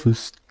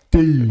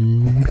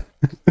self-esteem.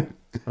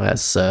 That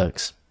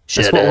sucks.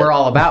 That's what we're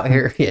all about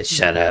here. Yeah,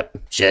 shut up.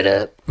 Shut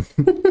up.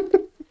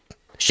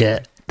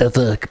 Shut the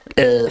fuck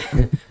up.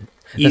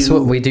 That's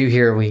what we do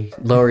here. We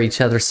lower each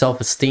other's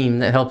self-esteem.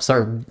 That helps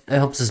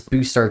us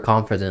boost our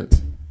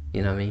confidence.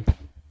 You know what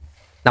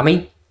I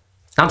mean?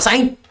 I'm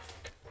saying.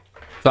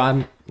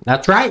 So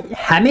that's right,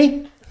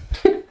 honey.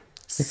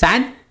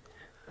 Son.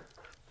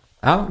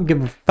 I don't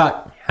give a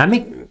fuck,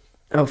 honey.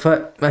 Oh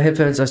fuck! My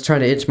headphones. I was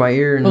trying to itch my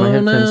ear, and my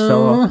headphones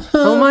fell off.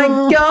 Oh my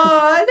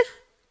god!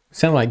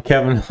 Sound like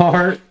Kevin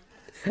Hart.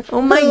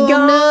 Oh my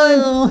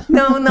god!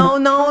 No!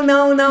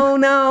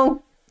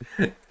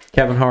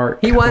 Kevin Hart.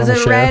 He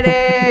wasn't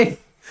ready.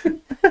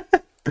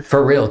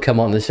 For real, come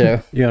on the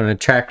show. You got an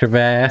attractive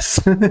ass.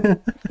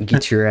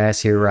 Get your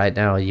ass here right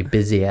now, you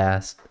busy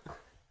ass.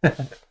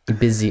 You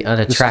busy,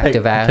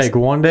 unattractive ass. Take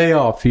one day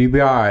off. You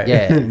be all right.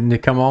 Yeah. To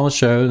come on the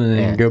show and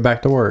then go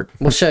back to work.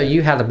 We'll show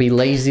you how to be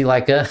lazy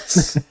like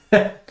us.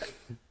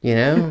 You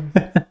know?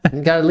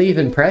 You gotta leave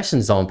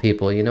impressions on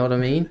people, you know what I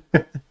mean?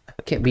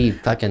 Can't be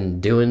fucking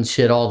doing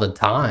shit all the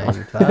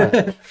time.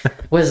 Fuck.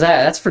 What is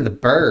that? That's for the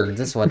birds.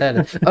 That's what that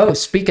is. Oh,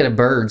 speaking of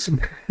birds.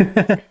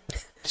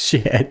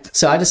 Shit.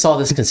 So I just saw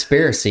this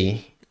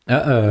conspiracy.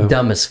 Uh-oh.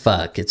 Dumb as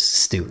fuck. It's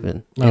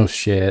stupid. Oh,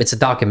 shit. It's a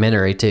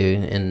documentary,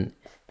 too, and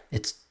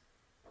it's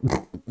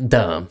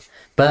dumb.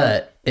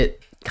 But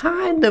it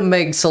kind of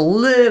makes a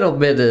little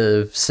bit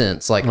of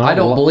sense. Like, I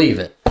don't believe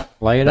it.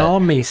 Lay it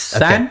on me,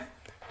 son. Okay.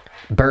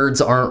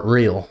 Birds aren't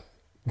real.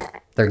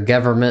 They're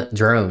government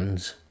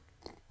drones.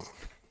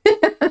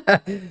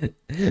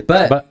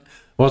 But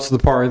what's the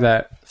part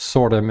that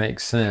sort of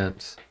makes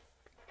sense?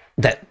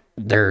 That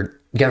they're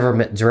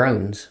government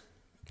drones.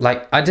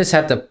 Like, I just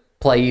have to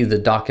play you the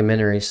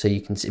documentary so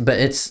you can see. But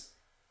it's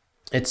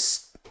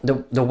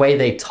the way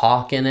they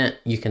talk in it,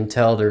 you can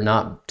tell they're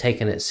not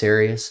taking it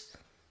serious.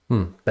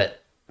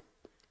 But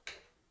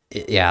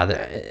it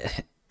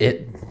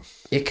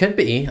could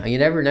be. You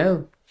never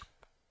know.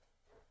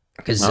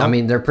 Because, I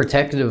mean, they're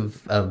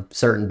protective of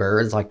certain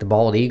birds, like the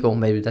bald eagle.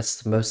 Maybe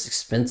that's the most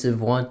expensive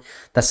one.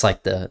 That's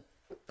like the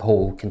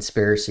whole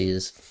conspiracy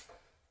is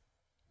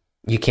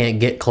you can't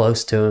get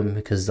close to them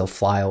because they'll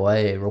fly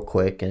away real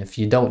quick. And if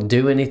you don't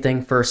do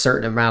anything for a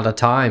certain amount of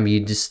time,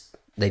 they just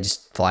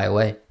fly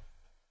away.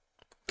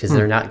 Because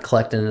they're not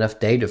collecting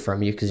enough data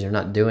from you because you're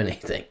not doing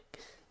anything.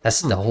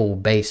 That's the whole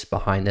base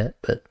behind it.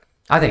 But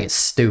I think it's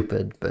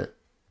stupid, but...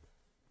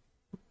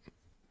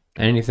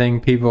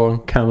 Anything people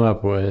come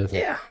up with.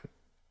 Yeah.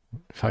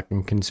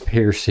 Fucking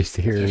conspiracy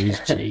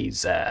theories.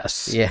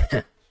 Jesus.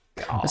 Yeah.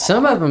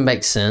 Some of them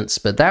make sense,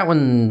 but that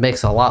one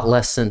makes a lot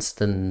less sense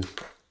than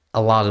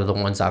a lot of the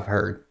ones I've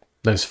heard.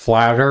 Does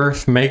flat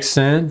Earth make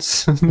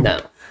sense?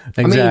 No.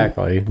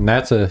 Exactly. And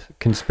that's a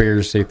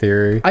conspiracy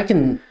theory. I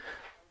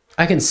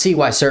can see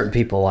why certain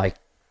people like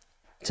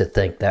to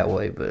think that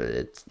way,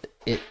 but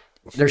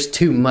there's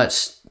too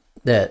much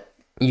that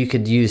you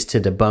could use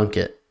to debunk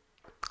it.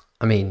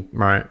 I mean,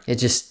 right.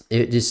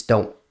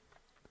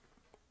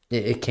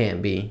 It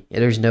can't be.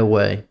 There's no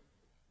way.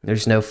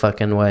 There's no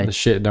fucking way. The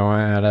shit don't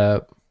add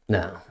up.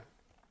 No.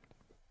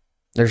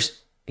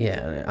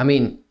 I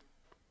mean,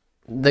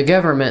 the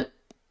government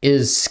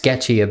is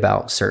sketchy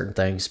about certain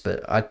things,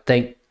 but I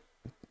think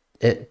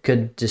it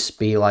could just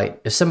be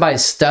like, if somebody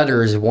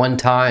stutters one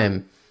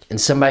time and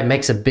somebody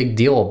makes a big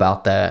deal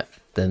about that,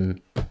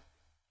 then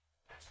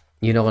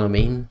you know what I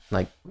mean?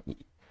 Like,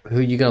 who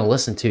are you going to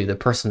listen to? The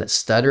person that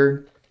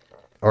stuttered?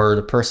 Or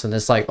the person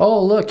that's like,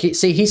 oh, look,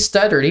 he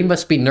stuttered. He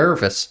must be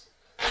nervous.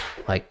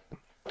 Like,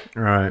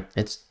 right.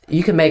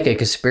 You can make a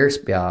conspiracy.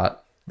 You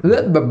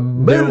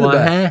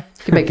can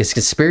make a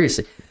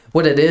conspiracy.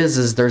 What it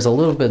is there's a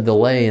little bit of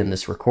delay in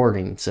this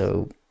recording,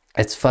 so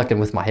it's fucking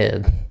with my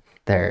head.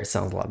 There, it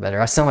sounds a lot better.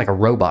 I sound like a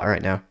robot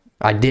right now.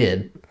 I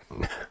did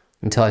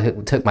until I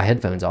took my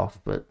headphones off,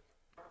 but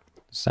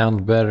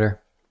sounds better.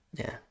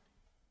 Yeah.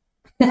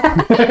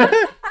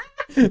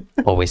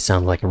 Always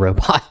sound like a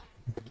robot.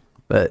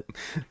 But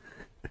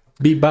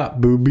beep bop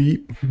boo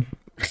beep.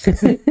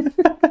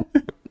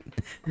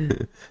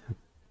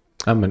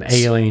 I'm an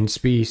alien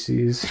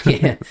species.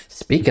 Yeah.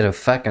 Speaking of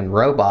fucking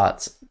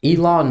robots,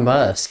 Elon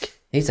Musk,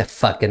 he's a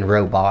fucking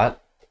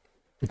robot.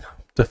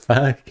 The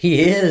fuck?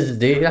 He is,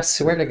 dude. I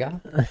swear to God.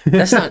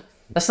 That's not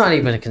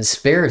even a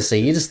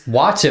conspiracy. You just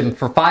watch him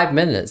for 5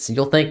 minutes and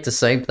you'll think the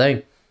same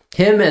thing.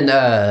 Him and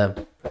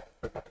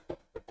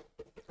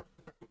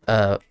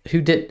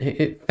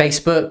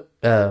Facebook?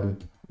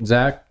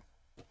 Zach?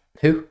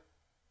 Who?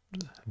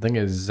 I think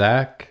it's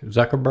Zach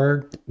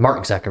Zuckerberg.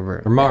 Mark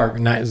Zuckerberg. Or Mark,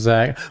 not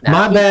Zach.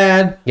 My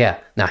bad. Yeah.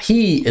 Now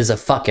he is a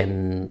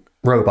fucking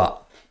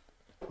robot.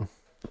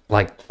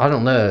 like, I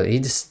don't know. He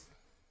just,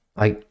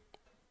 like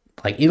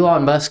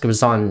Elon Musk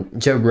was on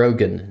Joe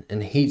Rogan,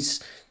 and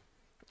he's,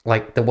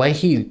 like, the way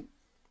his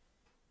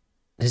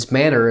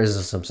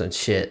mannerisms and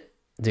shit,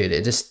 dude,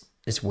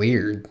 it's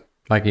weird.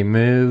 Like he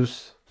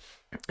moves.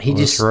 He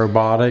just,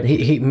 robotic.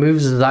 he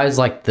moves his eyes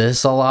like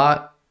this a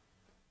lot,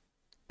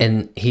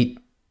 and he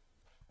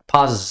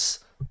pauses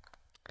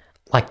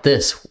like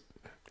this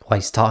while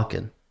he's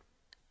talking,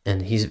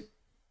 and he's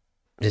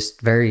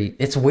just very,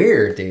 it's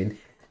weird, dude.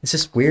 It's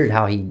just weird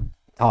how he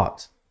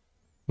talks.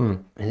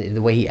 And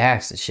the way he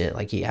acts and shit,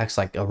 like he acts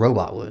like a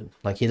robot would.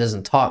 Like he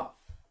doesn't talk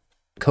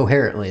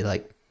coherently.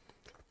 Like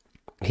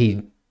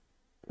he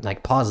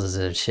like pauses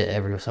and shit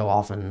every so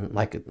often.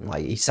 Like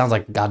he sounds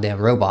like a goddamn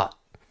robot.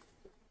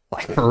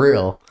 Like for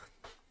real.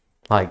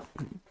 Like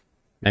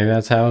maybe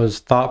that's how his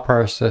thought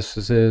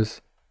processes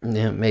is.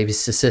 yeah, maybe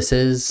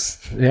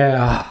is.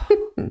 Yeah.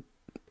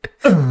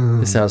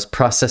 This how his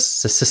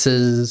processes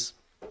is.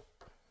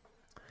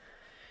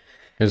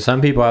 Because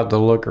some people have to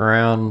look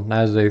around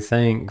as they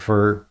think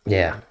for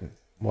Yeah.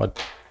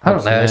 what. I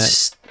don't know. It's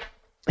just,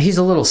 he's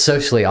a little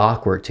socially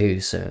awkward too.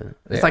 So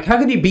it's like, how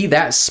could he be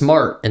that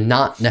smart and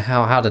not know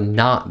how to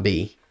not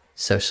be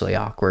socially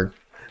awkward?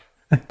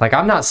 Like,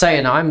 I'm not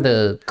saying I'm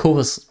the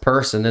coolest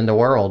person in the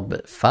world,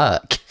 but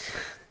fuck,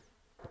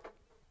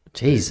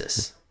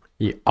 Jesus,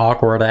 You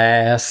awkward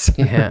ass.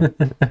 yeah,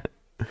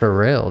 for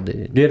real,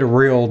 dude. Get a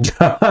real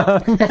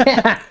job.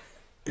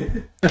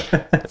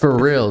 For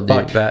real, dude.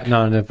 Fuck that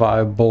 9 to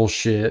 5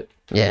 bullshit.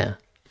 Yeah.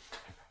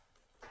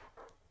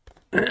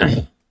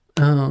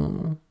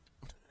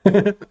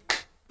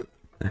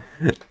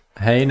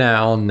 Hey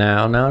now,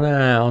 none of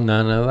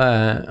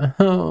that.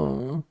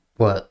 Oh,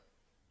 What?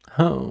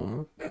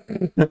 oh.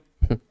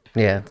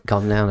 Yeah.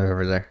 Calm down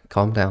over there.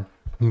 Calm down.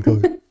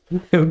 Okay.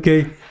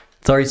 Okay.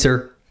 Sorry,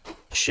 sir.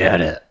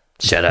 Shut up.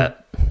 Shut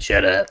up.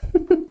 Shut up.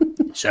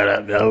 Shut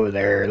up over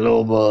there,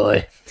 little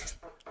boy.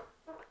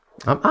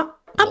 I'm a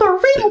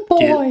real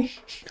boy.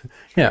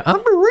 Yeah, I'm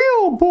a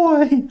real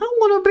boy. I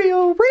want to be a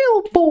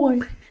real boy.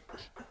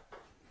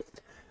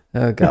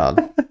 Oh,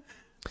 God.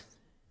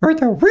 Or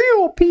the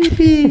real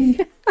pee-pee.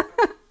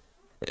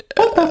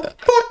 What the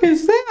fuck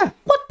is that?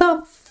 What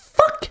the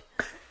fuck?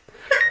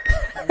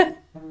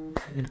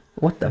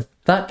 What the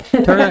fuck?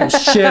 Turn that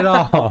shit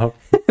off.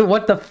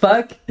 What the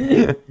fuck?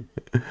 Yeah,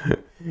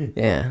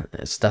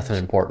 it's nothing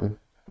important.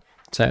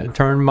 So,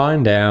 turn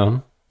mine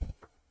down.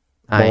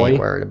 I Boy. ain't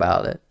worried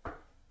about it.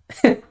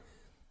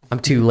 I'm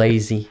too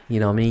lazy, you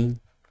know what I mean?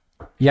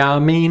 Yeah, I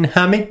mean,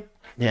 hummy.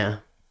 Yeah.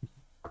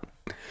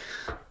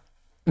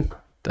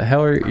 The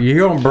hell are you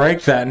gonna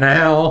break that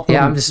now?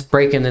 Yeah, I'm just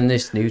breaking in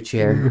this new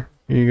chair.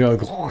 You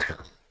go.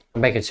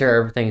 Making sure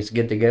everything's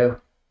good to go.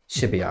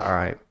 Should be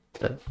alright.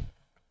 But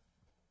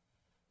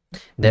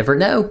never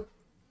know.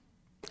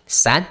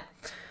 Sad.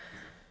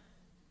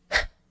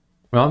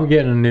 Well, I'm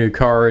getting a new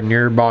car and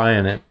you're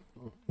buying it.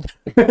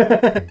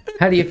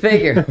 How do you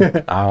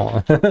figure?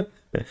 I don't.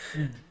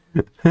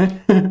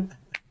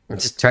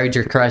 Just trade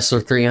your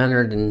Chrysler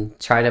 300 and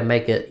try to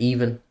make it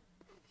even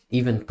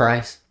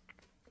price.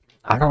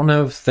 I don't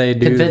know if they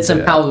do. Convince them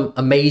that. how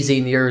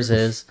amazing yours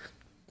is.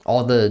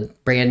 All the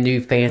brand new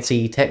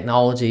fancy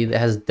technology that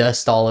has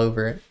dust all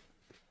over it.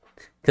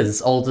 Because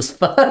it's old as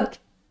fuck.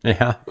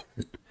 Yeah.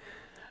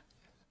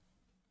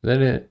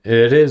 Then it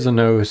is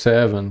an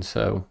 07,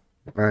 so.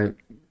 Right.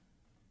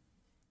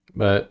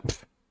 But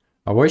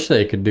I wish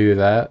they could do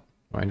that.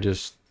 I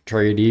just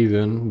trade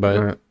even, but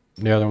Right.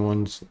 the other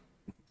one's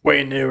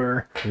way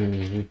newer.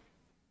 Mm-hmm.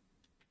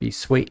 Be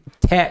sweet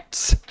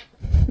tats.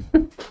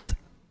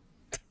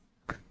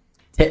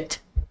 Tit.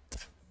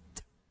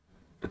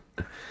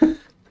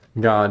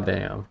 God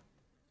damn.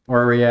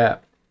 Where are we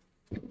at?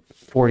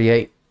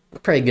 48.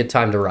 Pretty good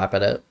time to wrap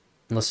it up.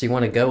 Unless you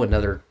want to go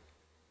another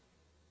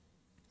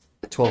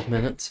 12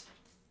 minutes.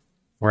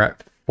 We're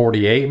at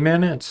 48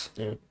 minutes?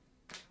 Yeah.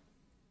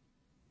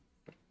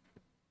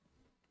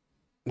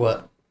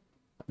 What?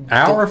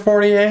 Hour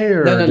 48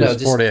 or No, just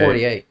just 48?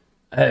 48.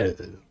 Oh.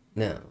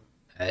 No.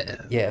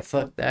 Yeah,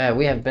 fuck that.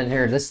 We haven't been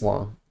here this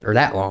long. Or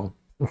that long.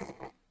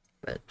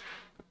 But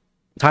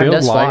time Feels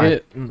does like fly.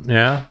 it.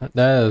 Yeah, it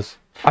does.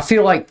 I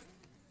feel like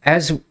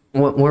as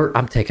when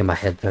I'm taking my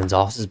headphones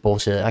off. This is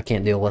bullshit. I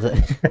can't deal with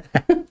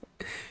it.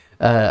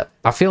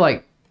 I feel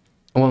like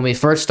when we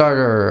first start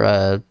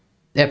our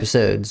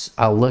episodes,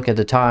 I'll look at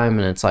the time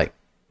and it's like,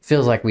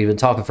 feels like we've been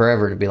talking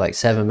forever to be like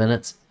 7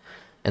 minutes.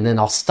 And then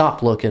I'll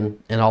stop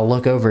looking and I'll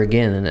look over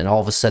again. And then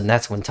all of a sudden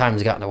that's when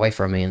time's gotten away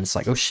from me. And it's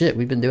like, oh shit,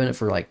 we've been doing it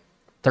for like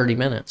 30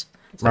 minutes.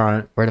 It's like,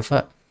 Right. where the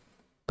fuck?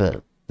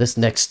 But this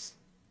next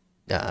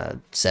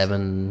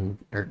 7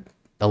 or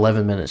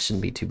 11 minutes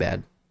shouldn't be too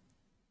bad.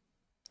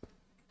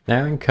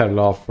 Now we can cut it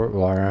off for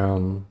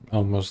around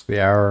almost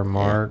the hour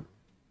mark.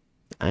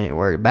 I ain't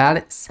worried about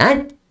it,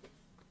 son.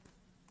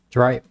 That's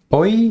right,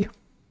 boy.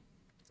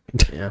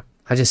 Yeah.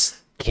 I just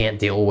can't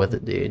deal with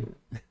it, dude.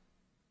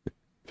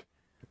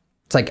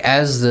 It's like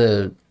as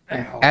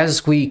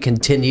we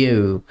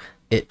continue,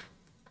 it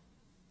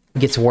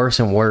gets worse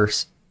and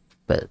worse.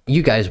 But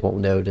you guys won't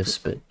notice,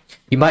 but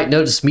You might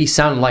notice me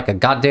sounding like a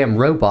goddamn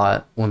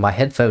robot when my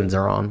headphones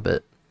are on,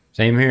 but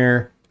Same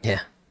here.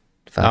 yeah.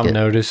 Fuck I'm it.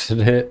 noticing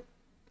it.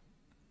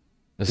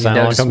 It sounds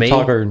notice like I'm me?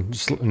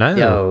 talking. No.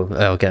 Yo,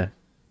 okay.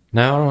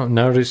 No, I don't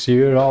notice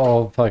you at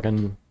all.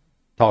 Fucking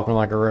talking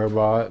like a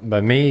robot.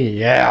 But me,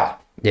 yeah.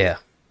 Yeah.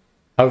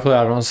 Hopefully,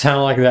 I don't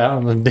sound like that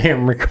on the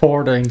damn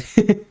recording.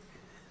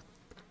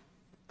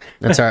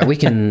 That's all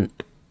right.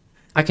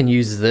 I can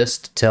use this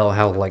to tell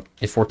how, like,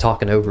 if we're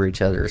talking over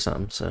each other or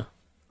something. So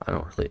I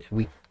don't really.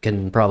 We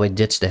can probably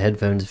ditch the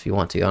headphones if you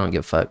want to. I don't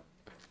give a fuck.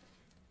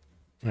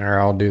 Or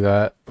I'll do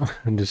that.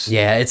 Just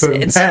Yeah,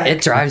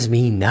 it drives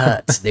me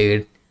nuts,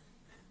 dude.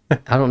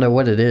 I don't know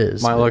what it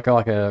is. might look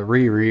like a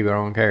Riri, but I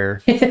don't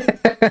care.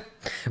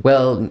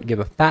 Well, Give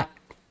a fuck.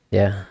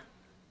 yeah.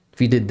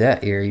 If you did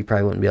that here, you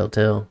probably wouldn't be able to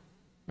tell.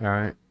 All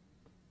right.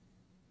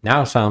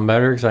 Now I sound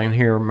better because I can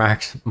hear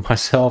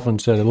myself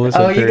instead of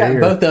listening. Oh, you got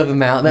both of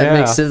them out. That Yeah.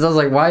 makes sense. I was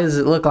like, why does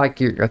it look like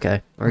you're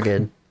okay? We're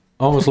good.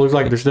 Almost looks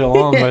like they're still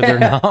on, but they're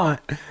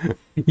not.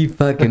 You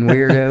fucking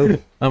weirdo.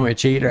 I'm a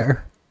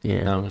cheater.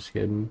 Yeah. No, I'm just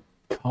kidding.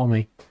 Call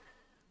me.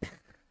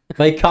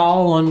 They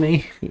call on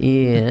me.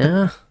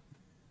 Yeah.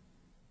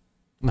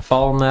 I'm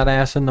following that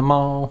ass in the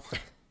mall.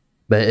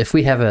 But if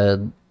we have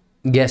a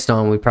guest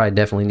on, we probably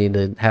definitely need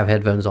to have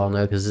headphones on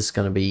though, because this is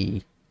going to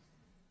be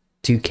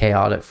too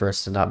chaotic for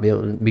us to not be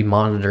able to be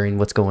monitoring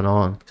what's going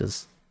on.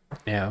 Because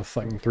Yeah,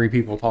 fucking 3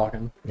 people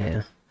talking.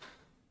 yeah,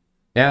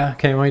 Yeah,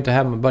 can't wait to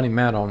have my buddy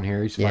Matt on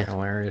here. He's Yeah. fucking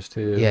hilarious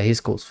too. yeah, he's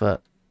cool as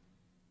fuck.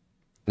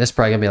 This is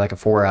probably gonna be like a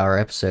 4-hour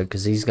episode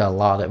because he's got a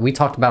lot of. We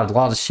talked about a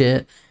lot of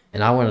shit,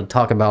 and I want to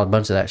talk about a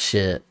bunch of that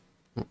shit.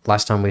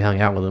 Last time we hung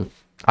out with him,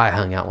 I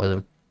hung out with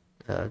him.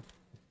 I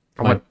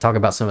want to talk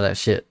about some of that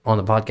shit on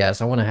the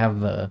podcast. I want to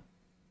have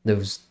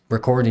those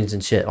recordings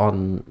and shit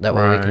on that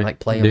way we can Right. like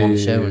play them on the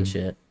show and Dude.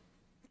 shit.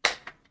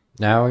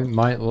 Now we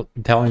might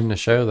tell him to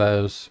show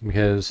those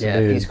because Yeah,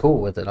 dude, if he's cool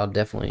with it, I'll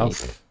definitely. oh,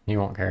 he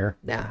won't care.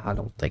 Nah, I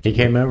don't think He would.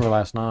 came over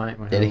last night.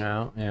 We Did hung he?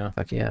 out. Yeah.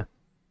 Fuck yeah.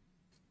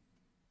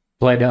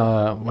 Played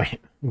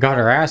got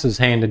our asses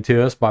handed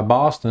to us by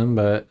Boston,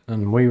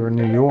 and we were in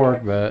New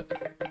York, but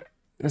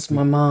That's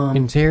my mom.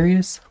 in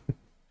serious.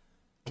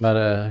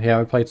 But yeah,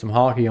 we played some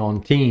hockey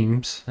on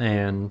teams,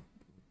 and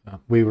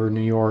we were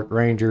New York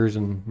Rangers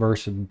and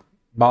versus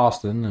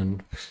Boston,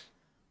 and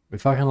we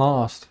fucking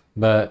lost.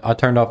 But I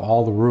turned off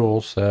all the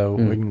rules so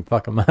we can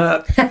fuck them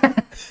up.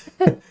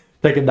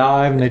 Take a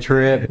dive and they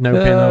trip, no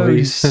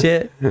penalties. Oh,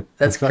 shit.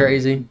 That's Fucking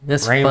crazy.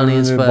 That's Ran funny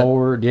as on the fuck.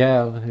 board.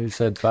 Yeah, who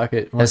said fuck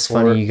it? That's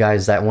went for funny, it. you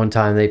guys. That one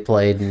time they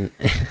played and,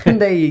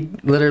 and they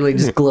literally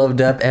just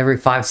gloved up every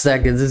 5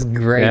 seconds. This is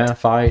great. Yeah,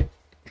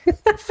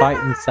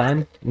 fighting,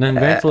 son. And then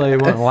eventually they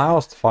wouldn't allow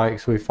us to fight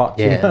because we fought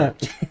too Yeah.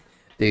 much.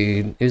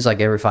 Dude, it was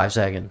like every 5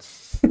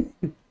 seconds.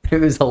 It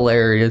was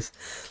hilarious.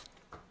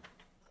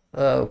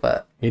 Oh,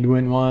 but He'd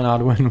win one,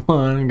 I'd win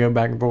one, and go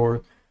back and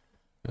forth.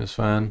 It was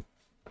fun.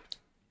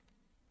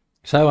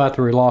 So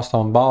after we lost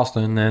on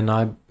Boston, then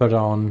I put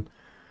on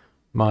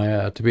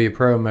my to be a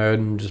pro mode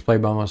and just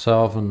played by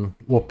myself and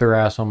whooped their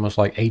ass almost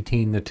like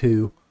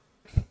 18-2.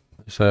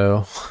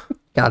 So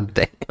god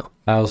damn.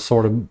 I was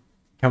sort of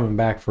coming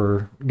back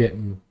for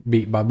getting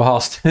beat by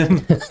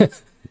Boston.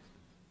 But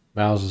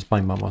I was just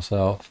playing by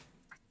myself.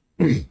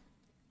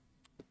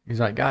 He's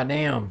like, God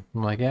damn.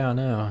 I'm like, yeah, I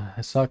know.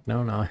 I suck,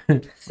 don't I?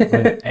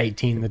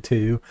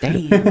 18-2.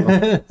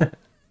 Damn.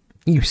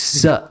 You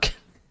suck.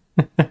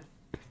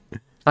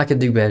 I could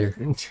do better.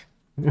 You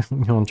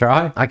wanna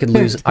try? I could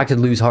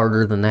lose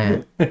harder than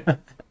that.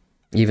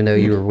 Even though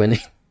you were winning.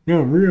 You're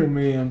a real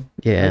man.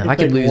 Yeah, I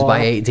take could a lose by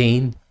while.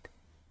 18.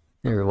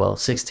 Or well,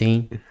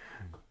 16.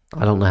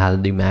 I don't know how to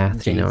do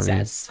math, you know what I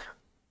mean?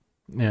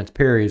 Yeah, it's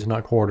periods,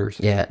 not quarters.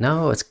 Yeah,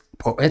 no, it's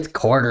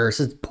quarters.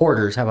 It's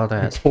porters. How about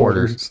that? It's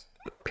porters.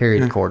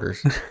 Period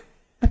quarters.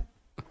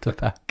 The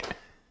fuck?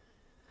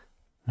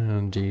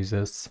 Oh,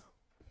 Jesus.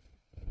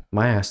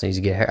 My ass needs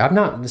to get hair. I'm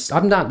not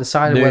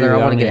decided Dude, whether I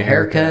I want to need get a a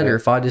haircut haircut. or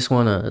if I just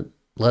want to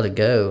let it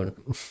go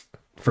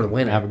for the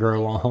winter. Have it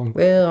grow long.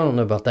 Well, I don't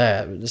know about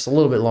that. But just a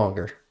little bit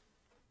longer.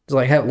 Just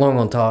like have it long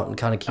on top and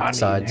kind of keep I the need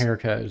sides.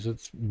 haircuts.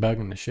 It's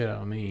bugging the shit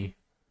out of me.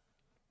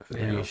 I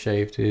need to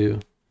shave too.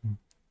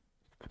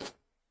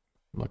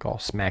 Look all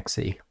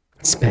smacksy.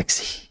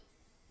 Spexy.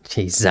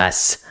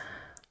 Jesus.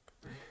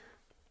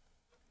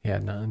 He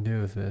had nothing to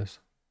do with this.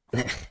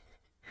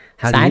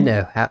 How do you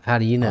know? How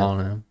do you I know? don't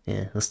know.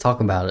 Yeah, let's talk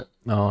about it.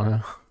 I don't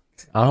know.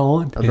 I don't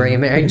want I'll bring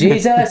him in. Hey,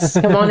 Jesus,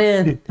 come on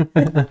in.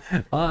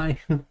 Bye.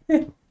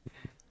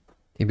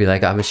 He'd be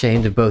like, I'm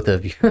ashamed of both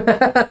of you.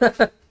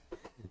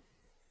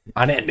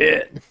 I didn't do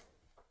it.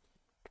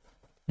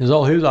 It was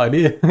all his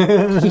idea.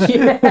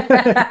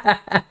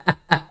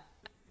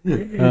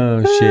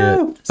 Oh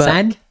shit.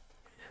 Son?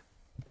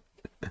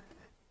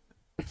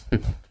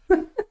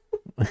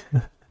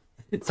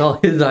 It's all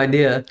his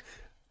idea.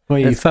 Well,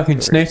 you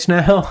fucking snitch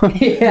now?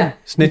 Yeah.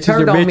 Snitches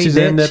Turned or on me, bitches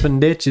end bitch. up in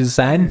ditches,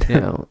 son. You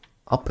know,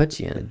 I'll put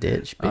you in a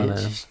ditch, I know.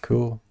 bitch.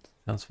 Cool.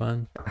 Sounds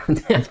fun.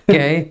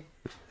 Okay.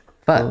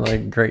 Fuck.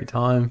 Like great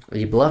time. Are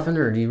you bluffing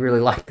or do you really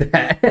like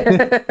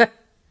that?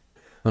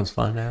 Let's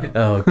find out.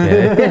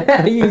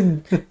 Okay.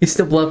 you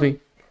still bluffing.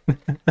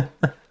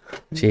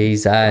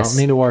 Jesus. I don't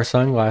need to wear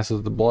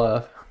sunglasses to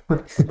bluff.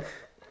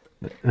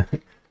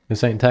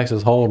 This ain't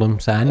Texas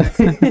Hold'em, son.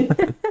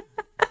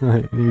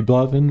 You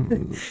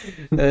bluffing?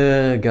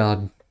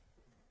 God.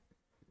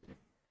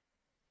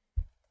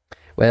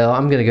 Well,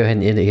 I'm gonna go ahead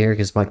and end it here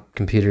because my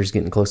computer's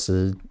getting close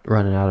to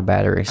running out of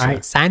battery. So. All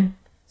right, son.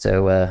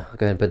 So I'll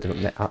go ahead and put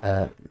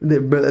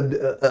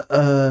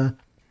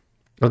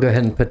I'll go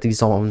ahead and put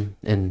these on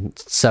and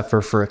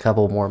suffer for a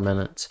couple more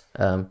minutes.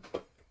 Yeah,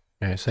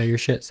 say your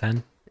shit,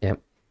 son.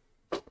 Yep.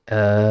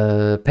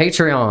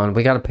 Patreon.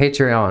 We got a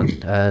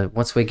Patreon.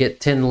 Once we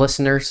get 10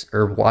 listeners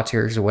or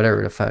watchers or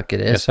whatever the fuck it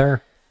is. Yes,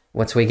 sir.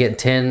 Once we get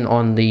 10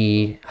 on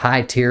the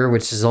high tier,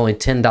 which is only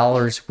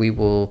 $10, we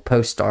will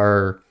post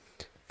our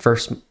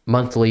first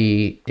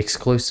monthly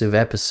exclusive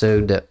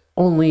episode that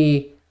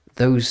only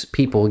those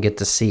people get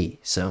to see.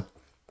 So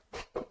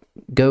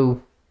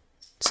go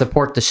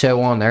support the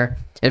show on there.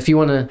 If you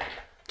want to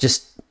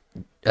just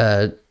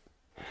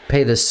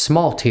pay the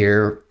small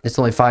tier, it's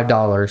only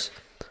 $5.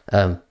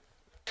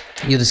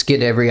 You just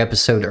get every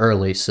episode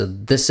early. So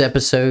this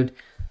episode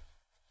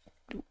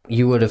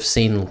you would have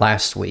seen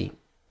last week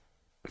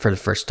for the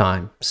first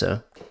time.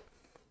 So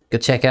go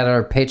check out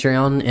our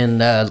Patreon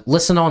and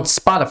listen on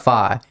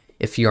Spotify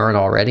if you aren't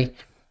already.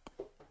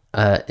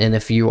 And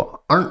if you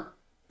are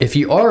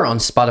on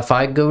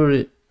Spotify,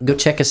 go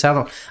check us out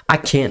on. I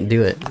can't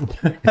do it.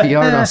 If you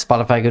aren't on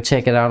Spotify, go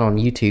check it out on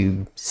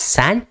YouTube.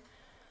 Son,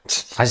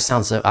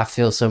 I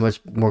feel so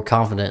much more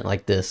confident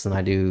like this than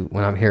I do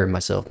when I'm hearing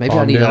myself. Maybe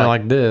I need doing to it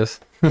like this.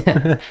 I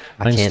can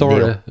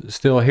can't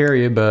still hear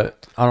you,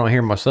 but I don't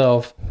hear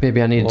myself.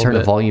 Maybe I need to turn the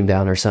bit. volume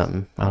down or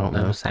something. I don't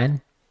know.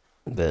 Son.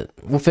 But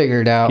we'll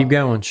figure it out. Keep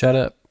going. Shut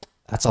up.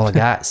 That's all I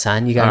got.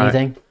 Son, you got All right.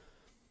 anything?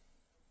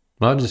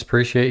 Well, I just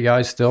appreciate you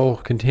guys still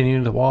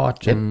continuing to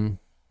watch and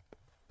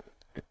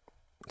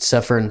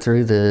Suffering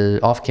through the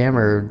off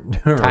camera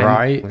time.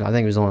 Right. I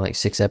think it was only like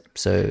 6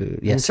 episodes.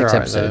 Yeah, it's 6 all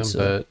right, episodes. though,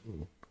 So. but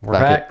we're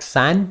back,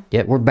 son.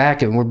 Yeah, we're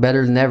back and we're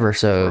better than ever.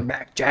 So We're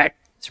back, Jack.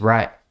 That's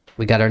right.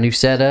 We got our new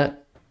setup.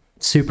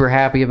 Super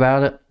happy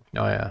about it.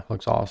 Oh yeah,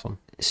 looks awesome.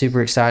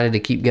 Super excited to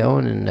keep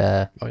going, and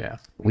Oh yeah.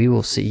 we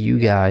will see you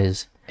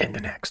guys In the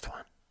next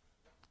one.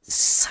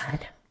 Son.